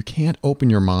 but when you can't open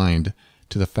your mind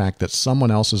to the fact that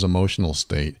someone else's emotional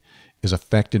state is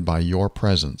affected by your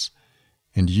presence,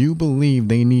 and you believe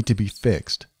they need to be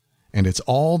fixed, and it's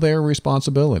all their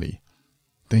responsibility,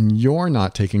 then you're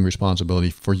not taking responsibility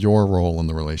for your role in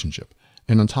the relationship.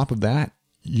 And on top of that,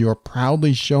 you're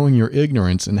proudly showing your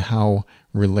ignorance in how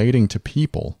relating to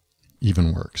people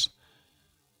even works.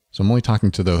 So I'm only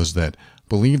talking to those that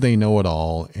believe they know it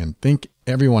all and think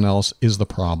everyone else is the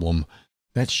problem.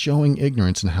 That's showing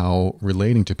ignorance in how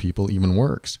relating to people even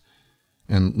works.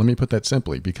 And let me put that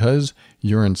simply, because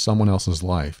you're in someone else's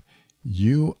life,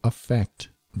 you affect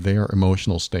their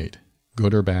emotional state,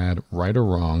 good or bad, right or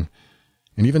wrong.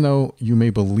 And even though you may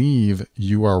believe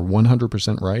you are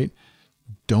 100% right,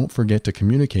 don't forget to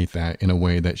communicate that in a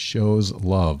way that shows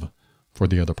love for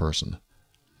the other person.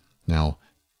 Now,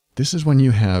 this is when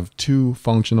you have two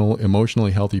functional,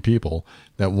 emotionally healthy people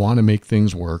that want to make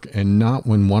things work, and not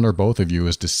when one or both of you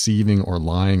is deceiving or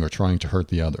lying or trying to hurt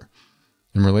the other.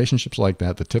 In relationships like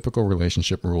that, the typical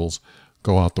relationship rules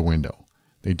go out the window.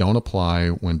 They don't apply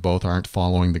when both aren't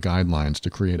following the guidelines to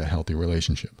create a healthy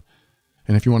relationship.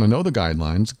 And if you want to know the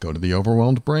guidelines, go to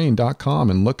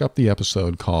theoverwhelmedbrain.com and look up the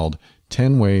episode called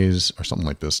 10 Ways, or something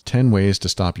like this, 10 Ways to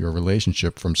Stop Your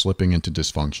Relationship from Slipping into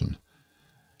Dysfunction.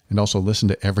 And also listen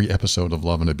to every episode of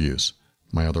Love and Abuse,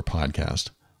 my other podcast.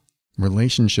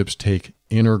 Relationships take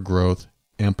inner growth,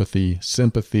 empathy,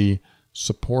 sympathy,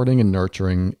 supporting and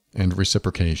nurturing, and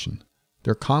reciprocation.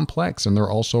 They're complex and they're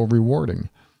also rewarding.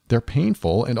 They're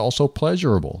painful and also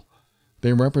pleasurable.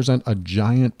 They represent a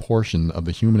giant portion of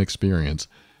the human experience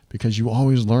because you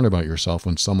always learn about yourself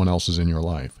when someone else is in your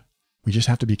life. We just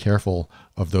have to be careful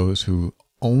of those who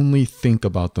only think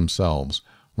about themselves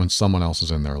when someone else is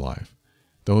in their life.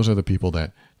 Those are the people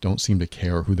that don't seem to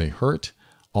care who they hurt.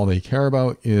 All they care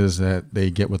about is that they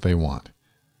get what they want.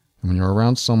 And when you're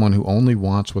around someone who only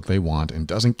wants what they want and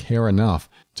doesn't care enough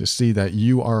to see that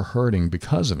you are hurting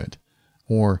because of it,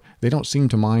 or they don't seem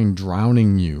to mind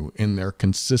drowning you in their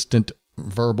consistent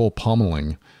verbal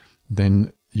pummeling,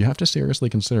 then you have to seriously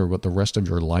consider what the rest of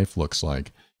your life looks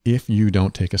like if you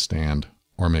don't take a stand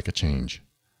or make a change.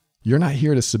 You're not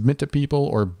here to submit to people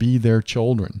or be their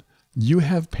children. You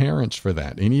have parents for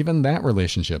that, and even that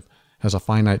relationship has a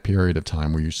finite period of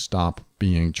time where you stop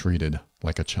being treated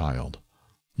like a child.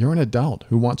 You're an adult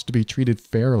who wants to be treated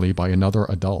fairly by another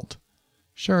adult.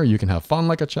 Sure, you can have fun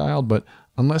like a child, but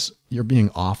unless you're being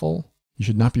awful, you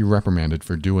should not be reprimanded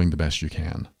for doing the best you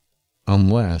can.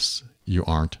 Unless you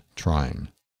aren't trying.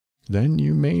 Then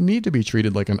you may need to be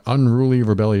treated like an unruly,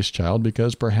 rebellious child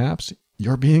because perhaps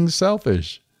you're being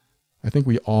selfish. I think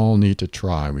we all need to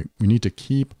try. We need to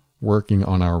keep working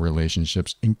on our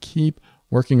relationships and keep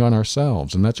working on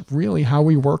ourselves. And that's really how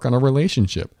we work on a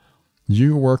relationship.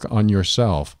 You work on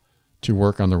yourself to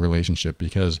work on the relationship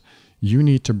because you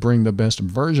need to bring the best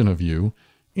version of you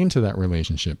into that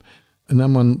relationship. And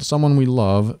then when someone we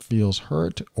love feels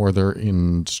hurt or they're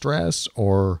in stress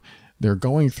or they're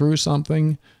going through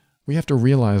something, we have to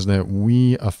realize that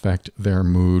we affect their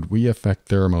mood, we affect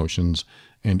their emotions.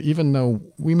 And even though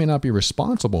we may not be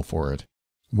responsible for it,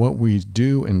 what we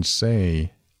do and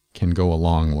say can go a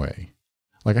long way.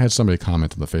 Like I had somebody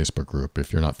comment in the Facebook group,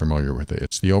 if you're not familiar with it.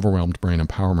 It's the Overwhelmed Brain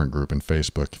Empowerment Group in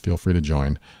Facebook. Feel free to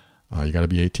join. You got to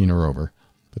be 18 or over.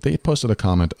 But they posted a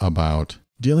comment about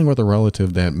dealing with a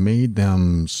relative that made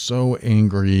them so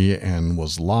angry and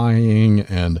was lying,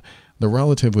 and the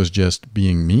relative was just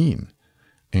being mean.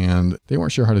 and they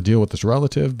weren't sure how to deal with this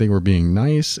relative. They were being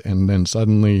nice, and then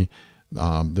suddenly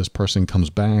this person comes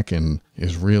back and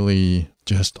is really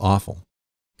just awful.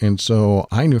 And so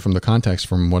I knew from the context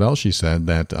from what else she said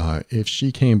that if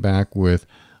she came back with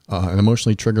an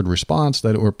emotionally triggered response,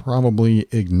 that it would probably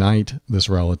ignite this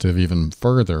relative even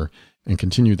further and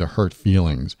continue to hurt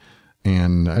feelings.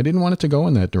 And I didn't want it to go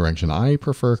in that direction. I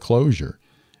prefer closure.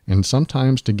 And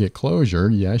sometimes to get closure,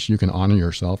 yes, you can honor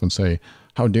yourself and say,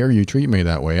 how dare you treat me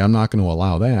that way? I'm not going to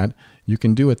allow that. You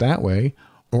can do it that way.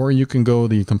 Or you can go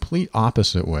the complete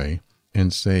opposite way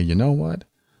and say, you know what?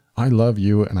 I love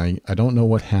you, and I don't know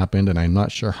what happened, and I'm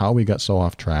not sure how we got so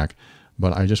off track,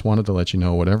 but I just wanted to let you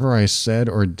know whatever I said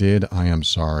or did, I am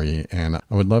sorry. And I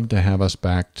would love to have us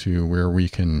back to where we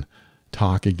can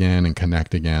talk again and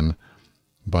connect again.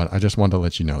 But I just wanted to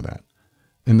let you know that.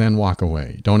 And then walk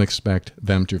away. Don't expect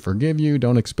them to forgive you.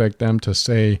 Don't expect them to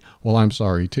say, well, I'm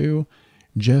sorry too.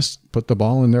 Just put the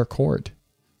ball in their court.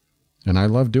 And I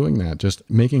love doing that. Just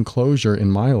making closure in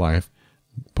my life,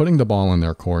 putting the ball in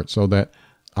their court so that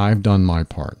I've done my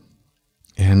part.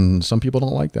 And some people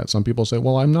don't like that. Some people say,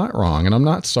 well, I'm not wrong and I'm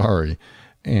not sorry.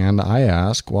 And I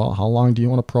ask, well, how long do you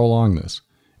want to prolong this?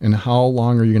 And how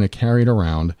long are you going to carry it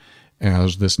around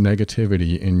as this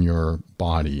negativity in your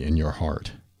body, in your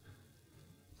heart?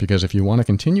 Because if you want to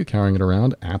continue carrying it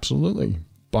around, absolutely,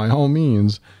 by all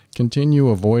means, continue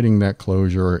avoiding that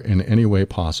closure in any way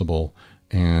possible.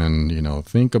 And,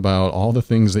 think about all the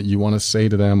things that you want to say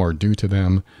to them or do to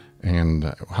them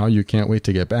and how you can't wait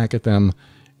to get back at them.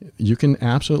 You can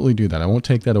absolutely do that. I won't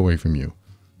take that away from you.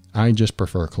 I just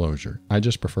prefer closure. I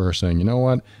just prefer saying, you know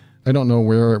what? I don't know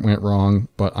where it went wrong,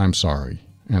 but I'm sorry.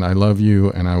 And I love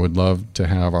you, and I would love to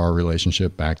have our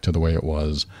relationship back to the way it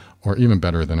was, or even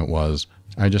better than it was.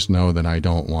 I just know that I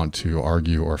don't want to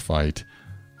argue or fight,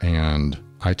 and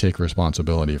I take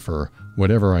responsibility for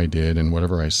whatever I did and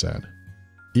whatever I said.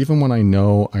 Even when I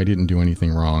know I didn't do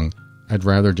anything wrong, I'd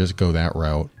rather just go that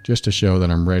route just to show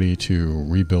that I'm ready to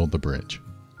rebuild the bridge.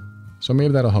 So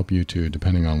maybe that'll help you too,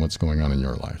 depending on what's going on in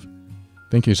your life.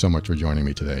 Thank you so much for joining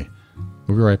me today.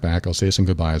 We'll be right back. I'll say some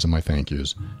goodbyes and my thank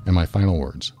yous and my final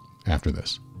words after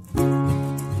this.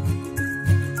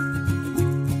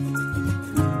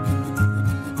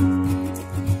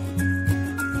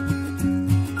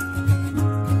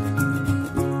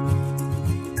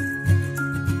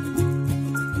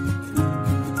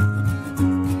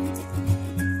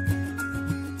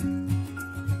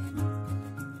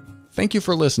 Thank you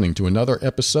for listening to another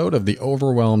episode of The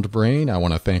Overwhelmed Brain. I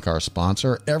want to thank our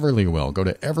sponsor, Everlywell. Go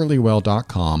to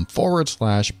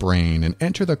everlywell.com/brain and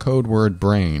enter the code word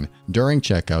BRAIN during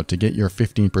checkout to get your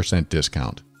 15%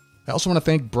 discount. I also want to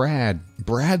thank Brad.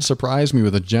 Brad surprised me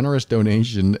with a generous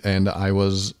donation, and I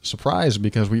was surprised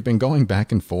because we've been going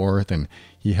back and forth, and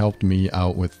he helped me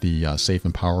out with the Safe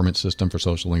Empowerment System for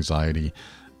Social Anxiety.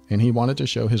 And he wanted to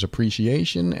show his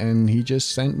appreciation, and he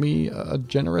just sent me a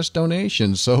generous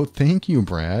donation. So thank you,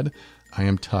 Brad. I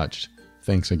am touched.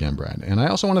 Thanks again, Brad. And I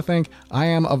also want to thank I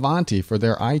Am Avanti for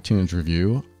their iTunes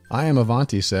review. I Am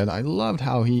Avanti said, I loved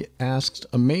how he asked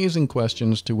amazing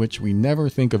questions to which we never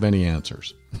think of any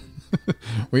answers.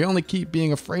 We only keep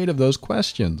being afraid of those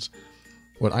questions.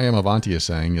 What I Am Avanti is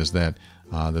saying is that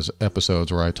there's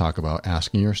episodes where I talk about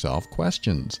asking yourself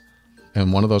questions.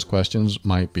 And one of those questions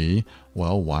might be,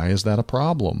 well, why is that a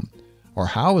problem? Or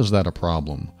how is that a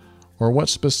problem? Or what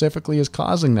specifically is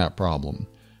causing that problem?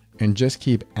 And just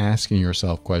keep asking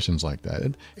yourself questions like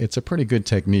that. It's a pretty good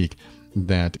technique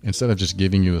that instead of just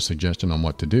giving you a suggestion on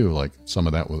what to do, like some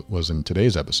of that was in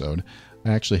today's episode,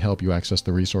 I actually help you access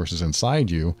the resources inside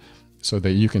you so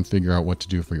that you can figure out what to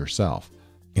do for yourself.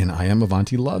 And I Am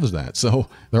Avanti loves that. So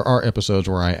there are episodes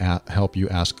where I help you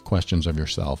ask questions of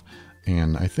yourself.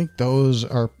 And I think those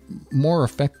are more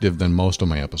effective than most of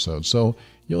my episodes. So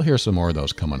you'll hear some more of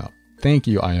those coming up. Thank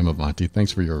you, I Am Avanti.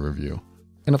 Thanks for your review.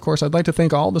 And of course, I'd like to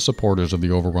thank all the supporters of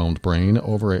The Overwhelmed Brain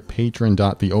over at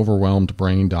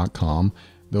patron.theoverwhelmedbrain.com.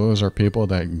 Those are people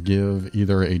that give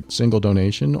either a single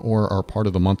donation or are part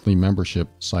of the monthly membership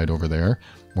site over there,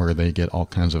 where they get all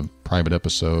kinds of private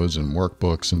episodes and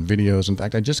workbooks and videos. In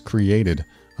fact, I just created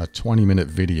a 20-minute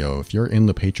video. If you're in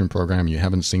the Patron program and you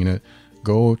haven't seen it,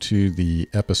 go to the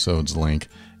episodes link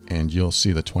and you'll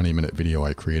see the 20-minute video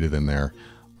I created in there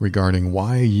regarding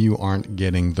why you aren't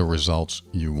getting the results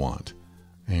you want.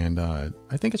 And I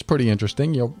think it's pretty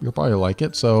interesting. You'll probably like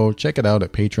it. So check it out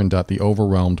at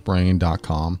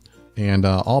patron.theoverwhelmedbrain.com. And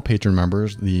all Patron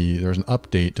members, there's an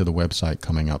update to the website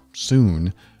coming up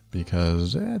soon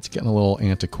because it's getting a little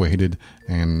antiquated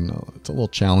and it's a little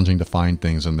challenging to find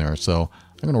things in there. So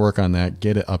I'm going to work on that,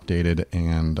 get it updated,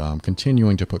 and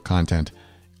continuing to put content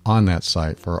on that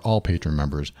site for all patron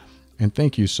members. And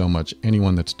thank you so much,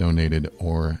 anyone that's donated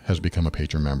or has become a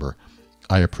patron member.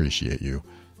 I appreciate you.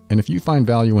 And if you find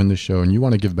value in this show and you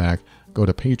want to give back, go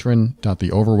to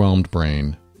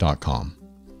patron.theoverwhelmedbrain.com.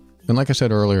 And like I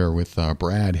said earlier with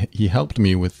Brad, he helped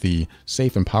me with the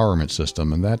safe empowerment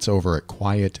system, and that's over at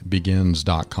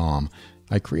quietbegins.com.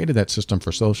 I created that system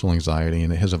for social anxiety,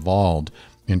 and it has evolved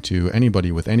into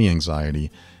anybody with any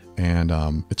anxiety. And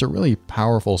it's a really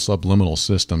powerful subliminal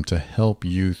system to help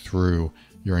you through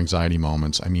your anxiety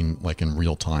moments. I mean, like in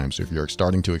real time. So if you're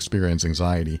starting to experience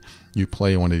anxiety, you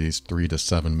play one of these 3 to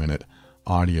 7 minute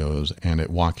audios and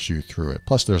it walks you through it.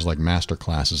 Plus there's like master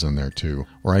classes in there too,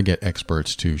 where I get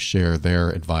experts to share their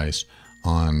advice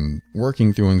on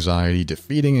working through anxiety,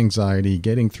 defeating anxiety,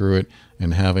 getting through it,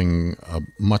 and having a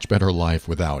much better life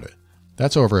without it.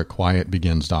 That's over at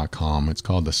quietbegins.com. It's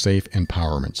called the Safe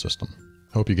Empowerment System.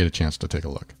 Hope you get a chance to take a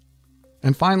look.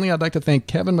 And finally, I'd like to thank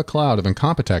Kevin MacLeod of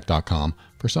Incompetech.com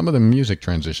for some of the music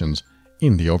transitions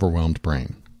in The Overwhelmed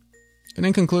Brain. And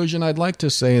in conclusion, I'd like to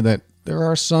say that there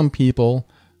are some people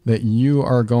that you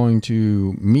are going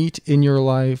to meet in your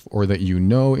life or that you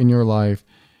know in your life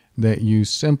that you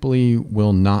simply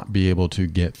will not be able to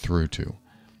get through to.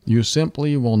 You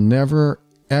simply will never,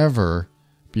 ever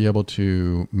be able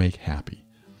to make happy.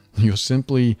 You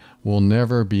simply will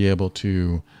never be able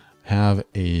to have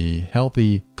a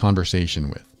healthy conversation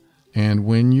with. And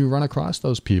when you run across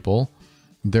those people,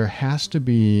 there has to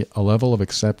be a level of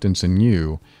acceptance in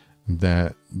you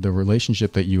that the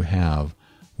relationship that you have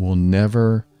will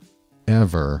never,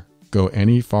 ever go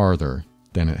any farther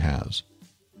than it has.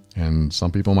 And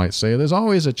some people might say there's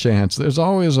always a chance, there's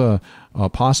always a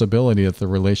possibility that the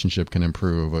relationship can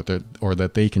improve or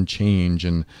that they can change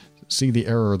and see the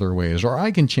error of their ways, or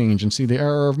I can change and see the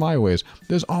error of my ways.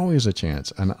 There's always a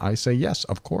chance. And I say, yes,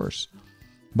 of course.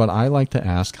 But I like to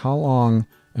ask, how long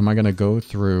am I going to go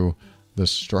through the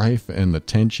strife and the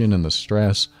tension and the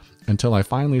stress until I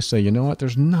finally say, you know what,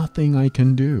 there's nothing I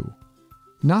can do.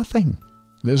 Nothing.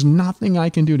 There's nothing I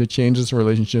can do to change this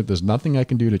relationship. There's nothing I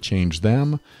can do to change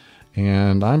them.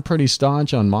 And I'm pretty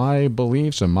staunch on my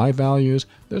beliefs and my values.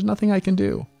 There's nothing I can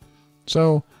do.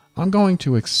 So I'm going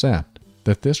to accept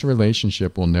that this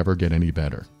relationship will never get any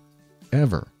better.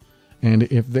 Ever. And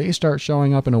if they start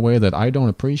showing up in a way that I don't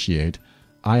appreciate,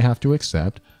 I have to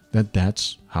accept that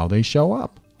that's how they show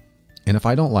up. And if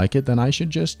I don't like it, then I should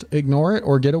just ignore it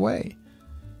or get away.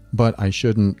 But I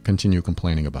shouldn't continue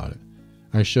complaining about it.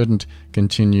 I shouldn't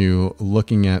continue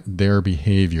looking at their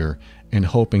behavior and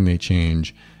hoping they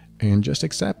change and just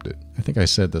accept it. I think I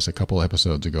said this a couple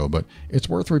episodes ago, but it's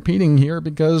worth repeating here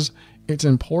because it's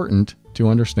important to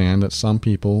understand that some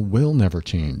people will never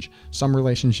change. Some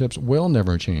relationships will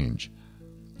never change.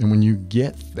 And when you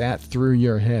get that through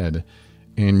your head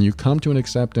and you come to an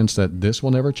acceptance that this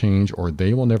will never change or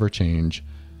they will never change,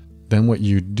 then what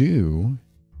you do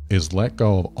is let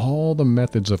go of all the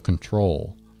methods of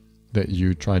control that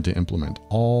you tried to implement,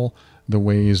 all the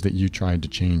ways that you tried to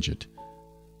change it.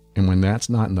 And when that's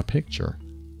not in the picture,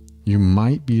 you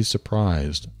might be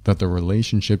surprised that the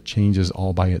relationship changes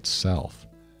all by itself.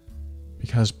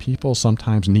 Because people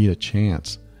sometimes need a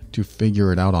chance to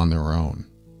figure it out on their own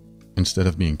instead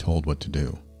of being told what to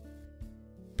do.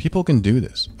 People can do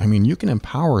this. I mean, you can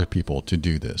empower people to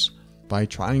do this by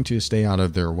trying to stay out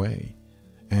of their way.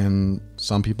 And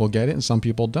some people get it and some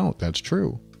people don't. That's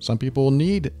true. Some people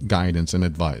need guidance and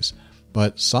advice.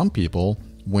 But some people,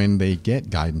 when they get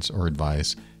guidance or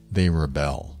advice, they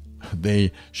rebel.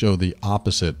 They show the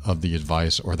opposite of the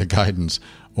advice or the guidance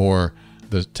or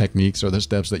the techniques or the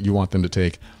steps that you want them to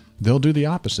take. They'll do the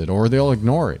opposite or they'll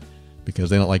ignore it because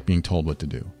they don't like being told what to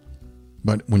do.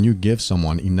 But when you give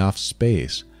someone enough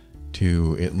space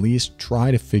to at least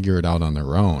try to figure it out on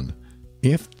their own,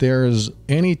 if there's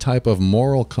any type of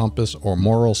moral compass or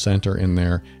moral center in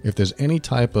there, if there's any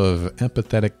type of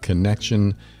empathetic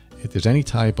connection, if there's any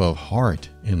type of heart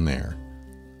in there,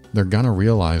 they're going to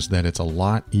realize that it's a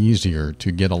lot easier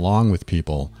to get along with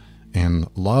people and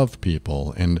love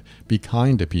people and be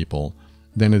kind to people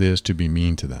than it is to be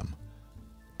mean to them.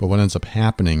 But what ends up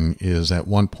happening is at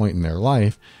one point in their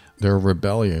life, they're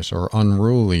rebellious or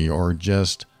unruly or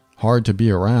just hard to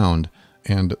be around,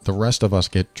 and the rest of us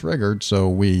get triggered, so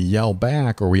we yell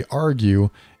back or we argue.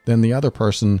 Then the other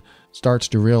person starts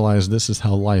to realize this is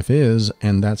how life is,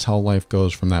 and that's how life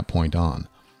goes from that point on.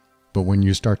 But when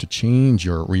you start to change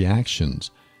your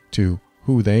reactions to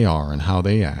who they are and how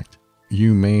they act,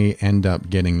 you may end up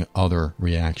getting other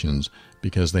reactions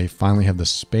because they finally have the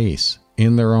space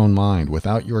in their own mind,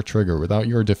 without your trigger, without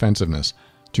your defensiveness,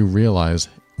 to realize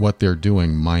what they're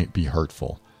doing might be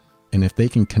hurtful. And if they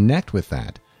can connect with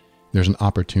that, there's an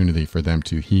opportunity for them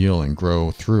to heal and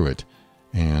grow through it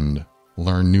and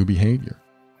learn new behavior.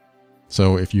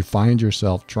 So if you find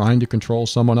yourself trying to control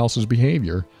someone else's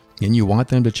behavior and you want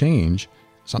them to change,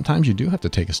 sometimes you do have to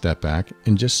take a step back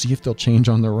and just see if they'll change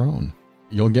on their own.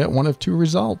 You'll get one of two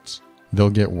results. They'll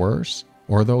get worse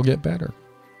or they'll get better.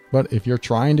 But if you're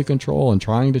trying to control and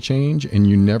trying to change and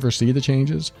you never see the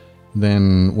changes,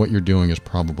 then what you're doing is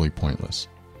probably pointless.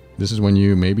 This is when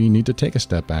you maybe need to take a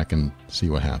step back and see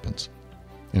what happens.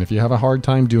 And if you have a hard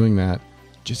time doing that,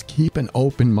 just keep an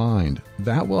open mind.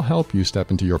 That will help you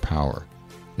step into your power.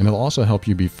 And it'll also help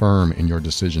you be firm in your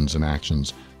decisions and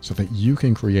actions so that you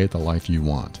can create the life you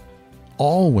want.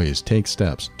 Always take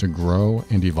steps to grow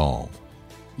and evolve.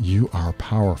 You are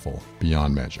powerful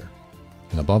beyond measure.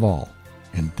 And above all,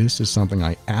 and this is something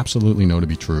I absolutely know to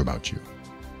be true about you,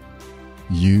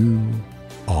 you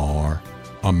are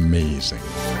amazing.